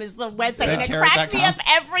bentcarrot.com is the website, and it cracks me up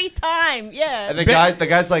every time. Yeah. And the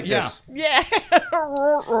guy's like this. Yeah.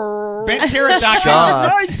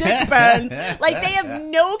 Bentcarrot.com. Dick burns. Like they have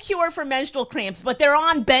no cure for menstrual cramps, but they're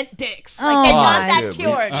on bent dicks. Like they got that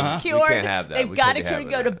cured. It's cured. We can't have that. They've got it cured.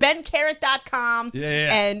 Go to bentcarrot.com.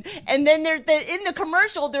 And then they're in the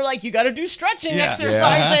commercial, they're like, you got to do stretching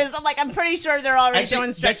exercises. I'm like, I'm pretty sure they're already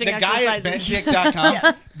doing stretching exercises.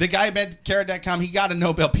 The guy at bentcarrot.com, he got a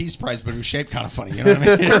Nobel Peace Prize, but it was shaped kind of funny. You know what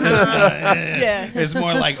I mean? It's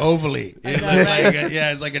more like ovally.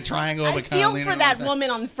 It's like a triangle. I feel for that woman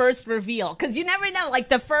on first reveal, because you never know. Like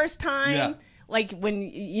the first time. Yeah. Like when,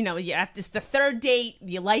 you know, after the third date,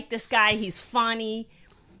 you like this guy, he's funny,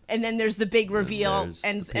 and then there's the big reveal,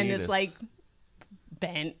 and it's like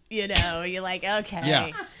bent, you know, you're like,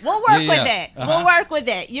 okay, we'll work with it. We'll work with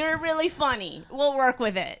it. You're really funny. We'll work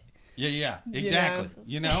with it. Yeah, exactly.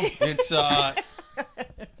 You know, it's...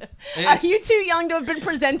 Are you too young to have been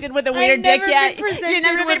presented with a weird dick yet? You've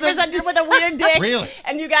never been presented with a weird dick? Really?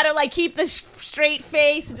 And you got to like keep the straight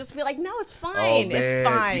face and just be like, no, it's fine. Oh, man. It's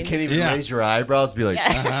fine. You can't even raise your eyebrows. Be like,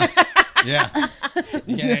 Yeah,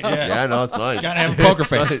 no, it's nice. Gotta have a poker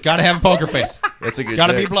face. Gotta have a poker face. That's a good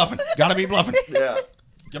Gotta dick. be bluffing. Gotta be bluffing. Yeah.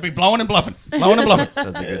 You'll be blowing and bluffing. Blowing and bluffing.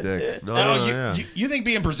 That's a good dick. You think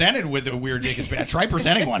being presented with a weird dick is bad? Try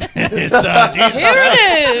presenting one. It's Jesus. Here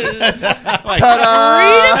it is. Ta-da!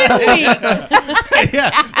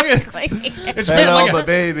 It's hello, like my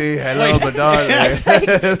baby. Hello, my darling. Like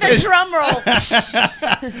the drum roll.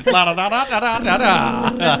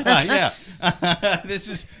 Yeah. This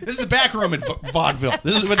is the back room at vaudeville.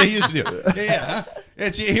 This is what they used to do. Yeah.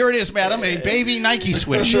 Here it is, madam, a baby Nike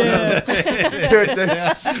swish. We're about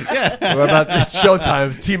this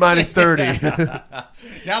showtime. T-minus 30.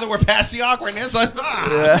 Now that we're past the awkwardness, weird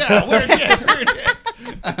dick.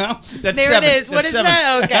 That's there 7. it is. What is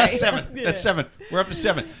that? Okay. That's 7. That's 7. We're up to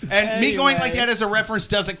 7. And me going like that as a reference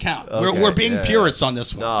doesn't count. Okay, we're being purists on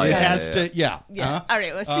this one. No, it has to, All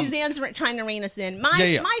right, well, Suzanne's trying to rein us in.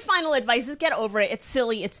 My final advice is get over it. It's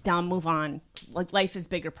silly. It's dumb. Move on. Like life has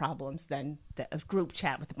bigger problems than a group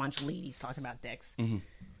chat with a bunch of ladies talking about dicks. Mm-hmm.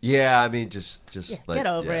 Yeah, I mean, just get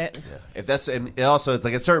over it. Yeah. If that's, and also, it's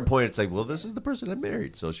like at a certain point, it's like, well, this is the person I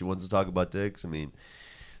married, so she wants to talk about dicks. I mean,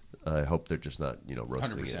 I hope they're just not,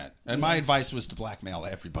 roasting 100%. It. And my advice was to blackmail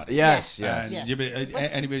everybody. Yes.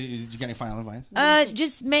 Anybody, did you get any final advice?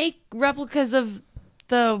 Just make replicas of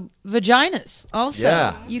the vaginas.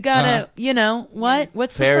 Also, you gotta,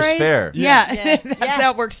 what's fair's the phrase? Fair. Yeah.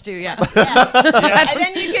 That works too. Yeah. And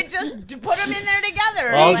then you could just put them in there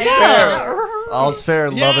together. All's fair. All's fair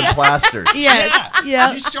in love and plasters. Yes.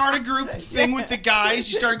 Yeah. You start a group thing with the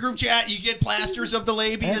guys. You start a group chat. You get plasters of the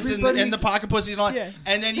labias and the pocket pussies and all. Yeah.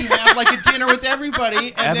 And then you have like a dinner with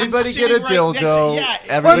everybody. And everybody get a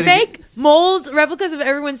dildo. Or make molds, replicas of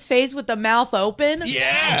everyone's face with the mouth open.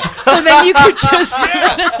 Yeah. So then you could just.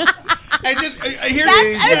 And just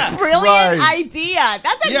that's a brilliant idea.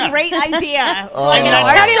 That's a great idea.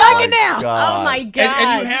 How do you like it now? Oh my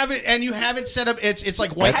god! And you have it set up. It's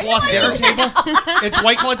like white cloth dinner table. It's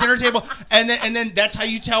white cloth dinner table, and then that's how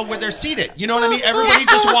you tell where they're seated. You know what I mean? Everybody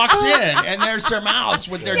just walks in, and there's their mouths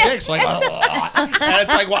with their dicks like, and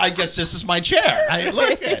it's like, well, I guess this is my chair.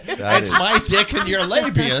 Look, it's my dick and your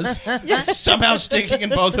labias somehow sticking in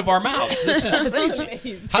both of our mouths. This is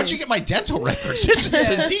crazy. How'd you get my dental records? This is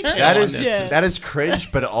the detail. That is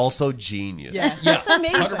cringe, but also genius. Yeah, that's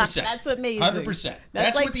amazing. 100%. That's amazing. 100%.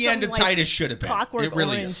 That's like what the end of Titus should have been. Clockwork it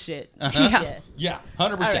really Orange is. Shit. Yeah,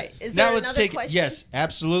 100%. Right. Now let's take it. Yes,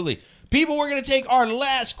 absolutely. People, we're going to take our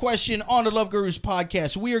last question on the Love Gurus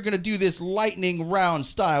podcast. We are going to do this lightning round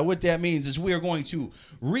style. What that means is we are going to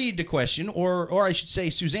read the question, or I should say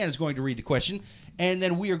Suzanne is going to read the question, and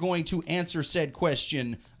then we are going to answer said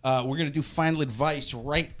question. We're going to do final advice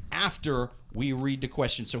right after we read the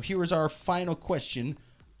question. So here is our final question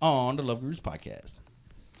on the Love Gurus podcast.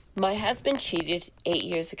 My husband cheated 8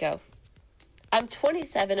 years ago. I'm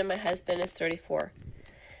 27 and my husband is 34.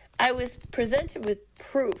 I was presented with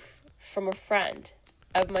proof from a friend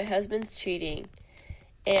of my husband's cheating,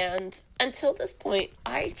 and until this point,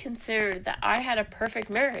 I considered that I had a perfect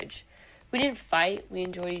marriage. We didn't fight. We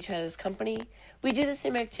enjoyed each other's company. We do the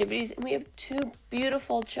same activities, and we have 2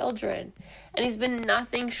 beautiful children. And he's been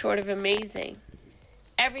nothing short of amazing.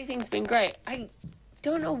 Everything's been great. I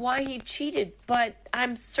don't know why he cheated, but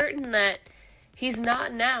I'm certain that he's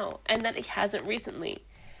not now, and that he hasn't recently.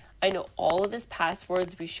 I know all of his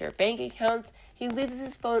passwords. We share bank accounts. He leaves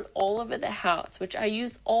his phone all over the house, which I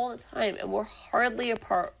use all the time, and we're hardly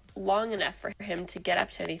apart long enough for him to get up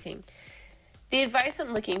to anything. The advice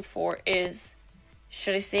I'm looking for is,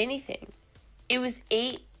 should I say anything? It was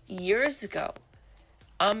 8 years ago.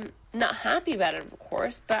 I'm not happy about it, of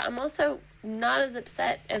course, but I'm also not as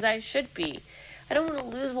upset as I should be. I don't want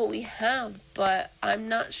to lose what we have, but I'm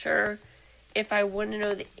not sure if I want to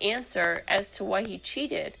know the answer as to why he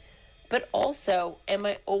cheated. But also, am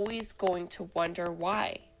I always going to wonder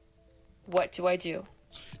why? What do I do?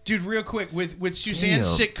 Dude, real quick, with Suzanne's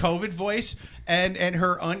sick COVID voice and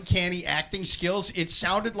her uncanny acting skills, it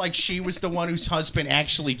sounded like she was the one whose husband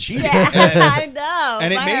actually cheated. Yeah, I know.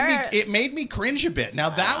 And it made me cringe a bit. Now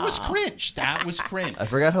that was cringe. That was cringe. I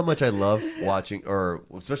forgot how much I love watching, or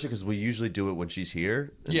especially because we usually do it when she's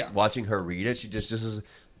here. Watching her read it, she just is.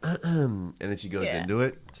 And then she goes into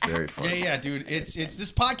it. It's very fun. Yeah, dude. It's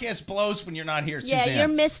this podcast blows when you're not here, Suzanne. Yeah, you're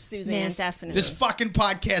missed, Suzanne, definitely. This fucking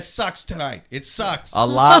podcast sucks tonight. It sucks. A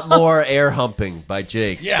lot more air humping by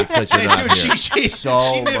Jake because you're not here.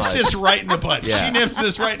 She nips this right in the butt. Yeah. She nips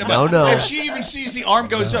this right in the butt. No. If she even sees the arm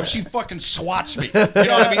goes up, she fucking swats me. You know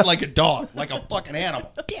what I mean? Like a dog. Like a fucking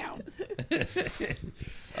animal. Down.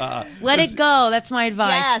 Let it go. That's my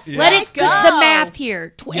advice. Yes, let it go. Just the math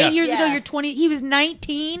here. 8 years ago, you're 20. He was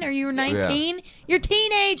 19, or you were 19. Yeah. You're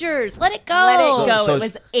teenagers. Let it go. Let it go. So it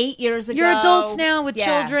was 8 years ago. You're adults now with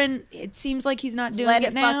children. It seems like he's not doing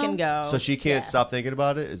it now. Let it fucking go. So she can't stop thinking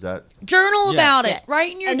about it? Is that journal about it?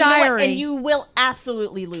 Write in your diary. And you will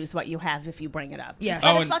absolutely lose what you have if you bring it up. Yes.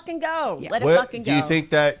 Just let it fucking go. Yeah. Let it fucking go. Do you think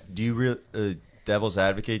that? Do you really, devil's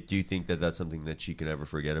advocate? Do you think that that's something that she can ever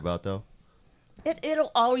forget about, though? It'll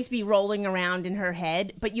always be rolling around in her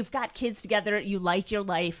head, but you've got kids together. You like your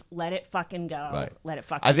life. Let it fucking go. Right. Let it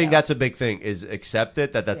fucking go. I think that's a big thing, is accept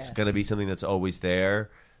it, that's going to be something that's always there.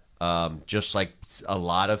 Just like a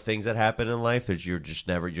lot of things that happen in life, is you're just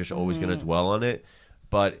always going to dwell on it.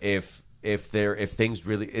 But if things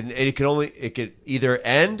really, it could either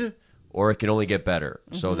end or it can only get better.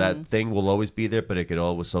 Mm-hmm. So that thing will always be there, but it could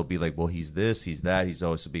also be like, well, he's this, he's that. He's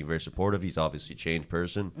always being very supportive. He's obviously a changed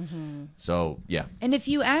person. Mm-hmm. So, yeah. And if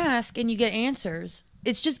you ask and you get answers,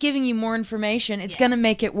 it's just giving you more information. It's going to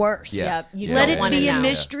make it worse. Yeah. Let it be a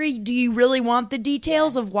mystery. Do you really want the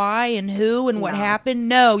details of why and who and what happened?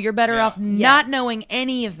 No, you're better off not knowing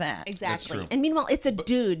any of that. Exactly. And meanwhile, it's a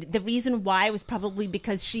dude. The reason why was probably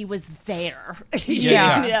because she was there.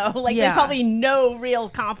 There's probably no real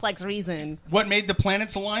complex reason. What made the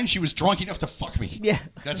planets align? She was drunk enough to fuck me. Yeah.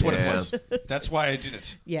 That's what it was. That's why I did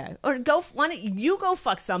it. Yeah. Or why don't you go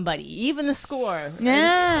fuck somebody? Even the score.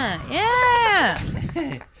 Yeah.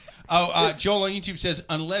 Joel on YouTube says,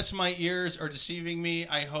 unless my ears are deceiving me,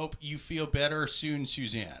 I hope you feel better soon,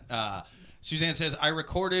 Suzanne. Suzanne says, I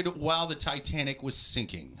recorded while the Titanic was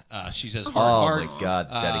sinking. She says, hard. Oh, my God.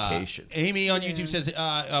 Dedication. Amy on YouTube says,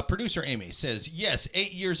 producer Amy says, yes,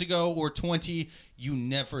 8 years ago or 20, you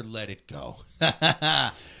never let it go.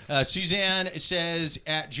 Suzanne says,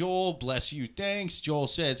 at Joel, bless you, thanks. Joel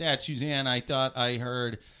says, at Suzanne, I thought I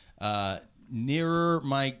heard nearer,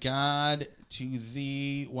 my God, to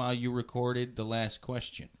thee while you recorded the last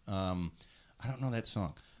question. I don't know that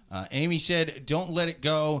song. Amy said, don't let it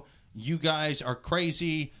go. You guys are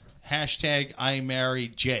crazy. Hashtag I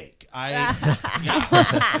married Jake. We've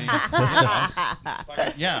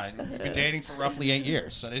been dating for roughly 8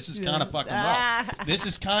 years, so this is kind of fucking rough. This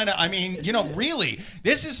is kind of, really,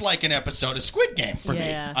 this is like an episode of Squid Game for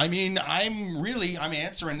me. I mean, I'm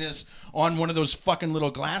answering this on one of those fucking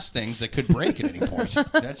little glass things that could break at any point.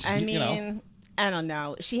 That's, I don't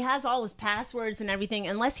know. She has all his passwords and everything,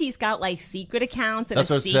 unless he's got like secret accounts and a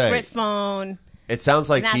secret phone. It sounds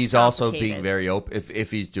like he's also being very open.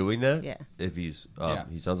 If he's doing that, if he's,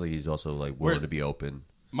 he sounds like he's also like willing to be open.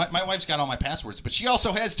 My wife's got all my passwords, but she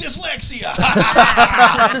also has dyslexia.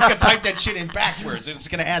 It's gonna type that shit in backwards, and it's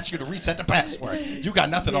gonna ask you to reset the password. You got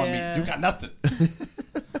nothing on me. You got nothing.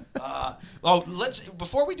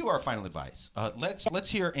 Before we do our final advice, let's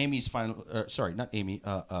hear Amy's final.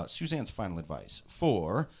 Suzanne's final advice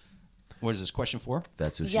for. What is this question for?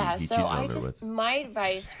 That's what he cheated on her with. My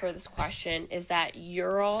advice for this question is that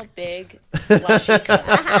you're all big slushy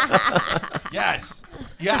cunts.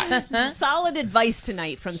 Yes. Solid advice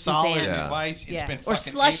tonight from Suzanne. Solid advice. It's been or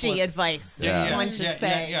slushy advice. One should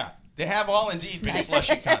say. Yeah. They have all indeed been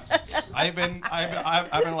slushy cunts. I've been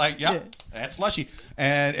like, that's slushy,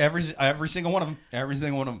 and every single one of them,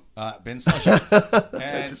 been slushy.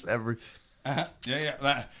 And just every.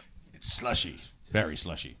 It's slushy. Very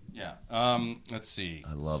slushy. Yeah. Let's see.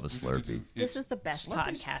 I love a Slurpee. This is the best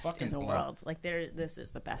podcast in the world. Like this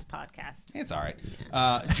is the best podcast. It's all right.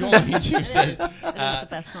 Joel on YouTube says, it is the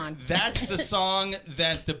best one. That's the song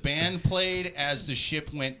that the band played as the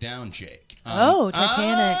ship went down, Jake.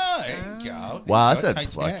 Titanic. There you go. Wow, that's a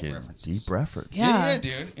fucking deep reference. Yeah,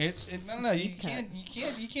 dude. You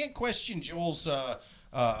can't question Joel's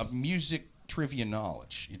music trivia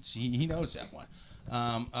knowledge. He knows that one.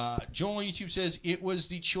 Joel on YouTube says it was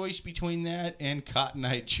the choice between that and Cotton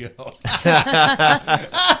Eye Joe.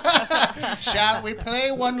 Shall we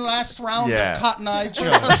play one last round of Cotton Eye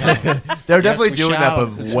Joe? They're definitely doing that,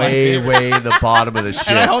 but way in the bottom of the ship.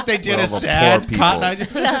 And I hope they did a sad Cotton Eye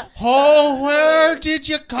Joe. Oh, where did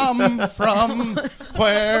you come from?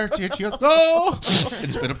 Where did you go?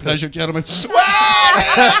 It's been a pleasure, gentlemen.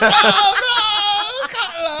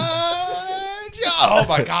 Oh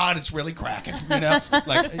my God, it's really cracking.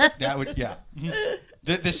 Like that would,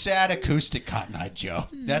 The sad acoustic Cotton Eye Joe.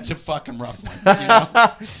 That's a fucking rough one.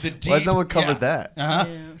 The deep, why has no one covered that?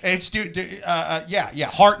 It's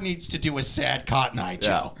Hart needs to do a sad Cotton Eye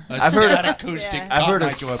Joe. I've heard acoustic. I've heard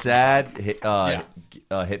a sad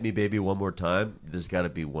hit me baby one more time. There's got to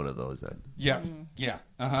be one of those then. Yeah.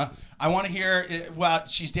 I want to hear. Well,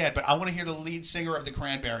 she's dead, but I want to hear the lead singer of the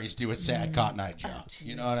Cranberries do a sad Cotton Eye Joe.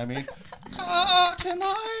 You know what I mean? Cotton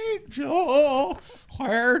Eye Joe,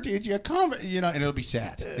 where did you come? And it'll be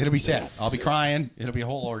sad. It'll be sad. I'll be crying. It'll be a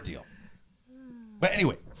whole ordeal. But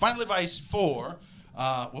anyway, final advice for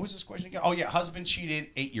what was this question again? Oh yeah, husband cheated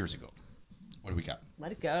 8 years ago. What do we got?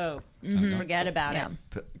 Let it go. Mm-hmm. Forget about it.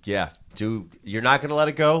 Yeah. You're not going to let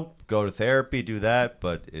it go. Go to therapy, do that.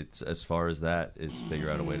 But it's as far as that is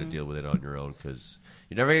figure out a way to deal with it on your own because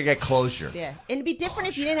you're never going to get closure. Yeah. And it'd be different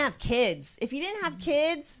if you didn't have kids. If you didn't have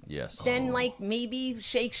kids, then maybe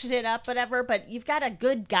shake shit up, whatever. But you've got a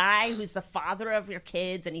good guy who's the father of your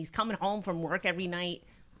kids and he's coming home from work every night.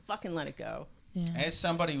 Fucking let it go. Yeah. As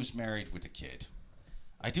somebody who's married with a kid,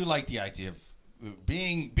 I do like the idea of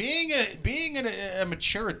being a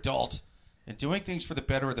mature adult and doing things for the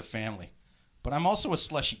better of the family. But I'm also a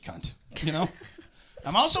slushy cunt,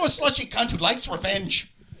 I'm also a slushy cunt who likes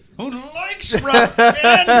revenge. who likes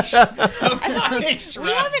revenge. We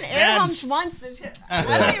haven't air humped once. I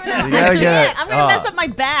don't even know. I'm gonna mess up my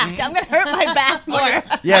back. I'm gonna hurt my back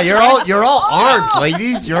more. Yeah, you're all arms,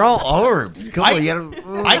 ladies. You're all arms. Come on, you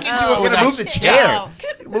gotta. I can do it. You gotta move the chair.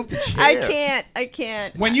 Move the chair. I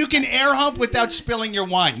can't. When you can air hump without spilling your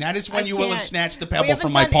wine, that is when you will have snatched the pebble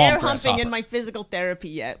from my my palm. Air humping in my physical therapy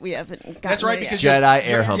yet. We haven't. That's right, because Jedi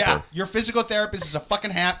air humper. Yeah, your physical therapist is a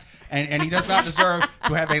fucking hat, and he does not deserve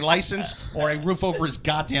to have a license or a roof over his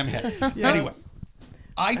goddamn head. Yeah. Anyway,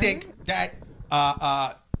 I think that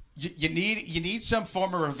you need some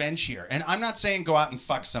form of revenge here, and I'm not saying go out and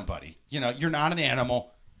fuck somebody. You're not an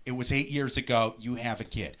animal. It was 8 years ago. You have a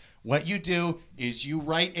kid. What you do is you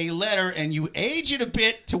write a letter and you age it a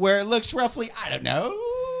bit to where it looks roughly, I don't know,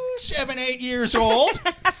 7, 8 years old,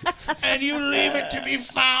 and you leave it to be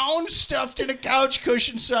found stuffed in a couch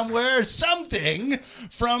cushion somewhere, something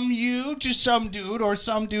from you to some dude or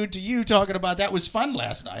some dude to you talking about that was fun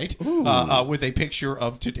last night with a picture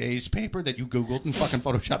of today's paper that you Googled and fucking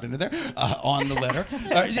photoshopped into there on the letter.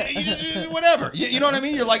 Whatever. You know what I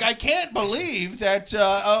mean? You're like, I can't believe that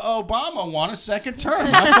Obama won a second term.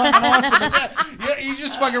 How fucking awesome is that? You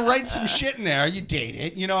just fucking write some shit in there. You date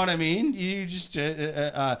it. You know what I mean? You just...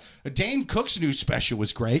 Dane Cook's new special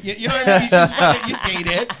was great. You know what I mean? You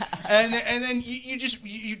date it, and then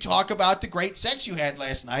you talk about the great sex you had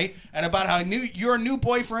last night, and about how your new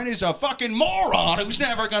boyfriend is a fucking moron who's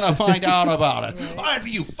never gonna find out about it.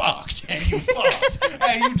 You fucked, and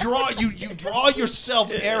you draw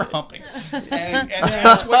yourself air humping, and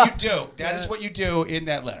that's what you do. That is what you do in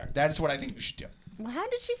that letter. That is what I think you should do. Well, how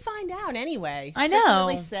did she find out anyway? I know. Doesn't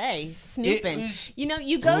really say. Snooping.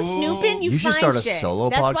 You go snooping, you should find start a shit.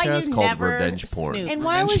 solo That's podcast called Revenge Porn. Snoop. And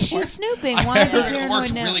why was she snooping? Why did it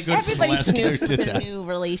worked really good. Everybody snoops in a new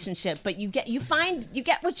relationship, but you get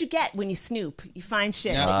what you get when you snoop. You find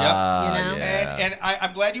shit. Yep. Yeah. And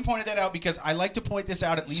I'm glad you pointed that out, because I like to point this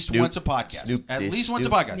out at least once a podcast. Once a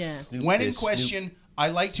podcast. Yeah. When in question, I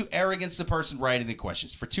like to err against the person writing the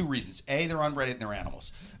questions for two reasons. A, they're on Reddit and they're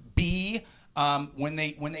animals. B, when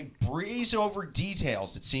they breeze over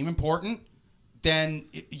details that seem important, then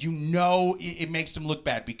it makes them look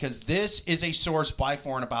bad, because this is a source by,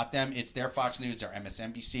 for, and about them. It's their Fox News, their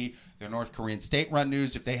MSNBC, their North Korean state-run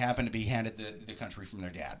news, if they happen to be handed the country from their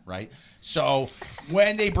dad, right? So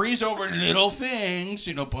when they breeze over little things,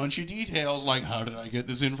 a bunch of details like, how did I get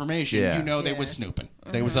this information? They was snooping.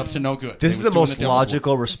 They was up to no good. This is the most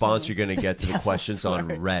logical response you're going to get to the questions on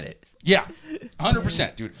Reddit. Yeah,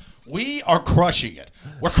 100%, dude. We are crushing it.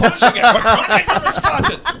 We're crushing it. We're crushing the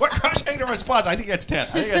responses. We're crushing the response. I think that's 10.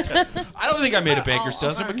 I don't think I made a baker's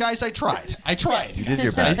dozen, but guys, I tried. You did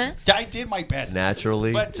your best. I did my best.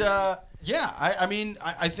 Naturally. But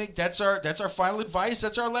I think that's our final advice.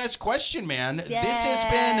 That's our last question, man. Yay. This has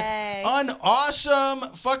been an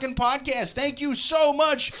awesome fucking podcast. Thank you so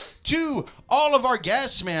much to all of our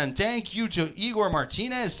guests, man. Thank you to Igor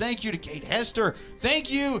Martinez. Thank you to Kayt Hester.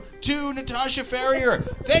 Thank you to Natasha Ferrier.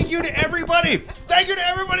 Thank you to everybody. Thank you to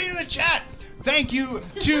everybody in the chat. Thank you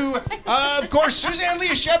to, of course, Suzanne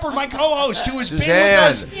Leah Shepherd, my co-host, who has been with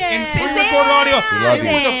us in pre-recorded audio,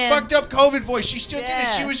 even with a fucked up COVID voice. She still did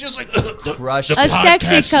it. She was just like, a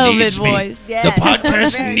sexy COVID voice. Yeah. The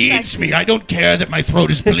podcast needs me. I don't care that my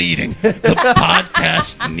throat is bleeding. The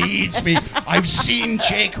podcast needs me. I've seen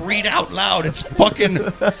Jake read out loud. It's fucking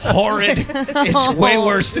horrid. It's way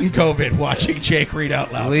worse than COVID, watching Jake read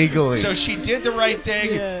out loud. Legally. So she did the right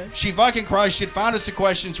thing. Yeah. She fucking crushed it, found us the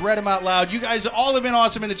questions, read them out loud. You guys all have been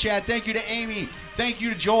awesome in the chat. Thank you to Amy. Thank you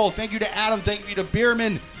to Joel. Thank you to Adam. Thank you to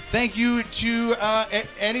Bierman. Thank you to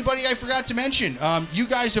anybody I forgot to mention. You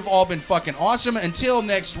guys have all been fucking awesome. Until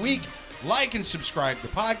next week, like and subscribe to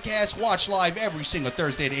the podcast. Watch live every single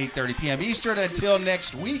Thursday at 8:30 p.m. Eastern. Until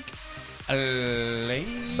next week,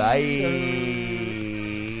 later. Bye.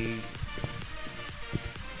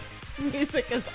 Music is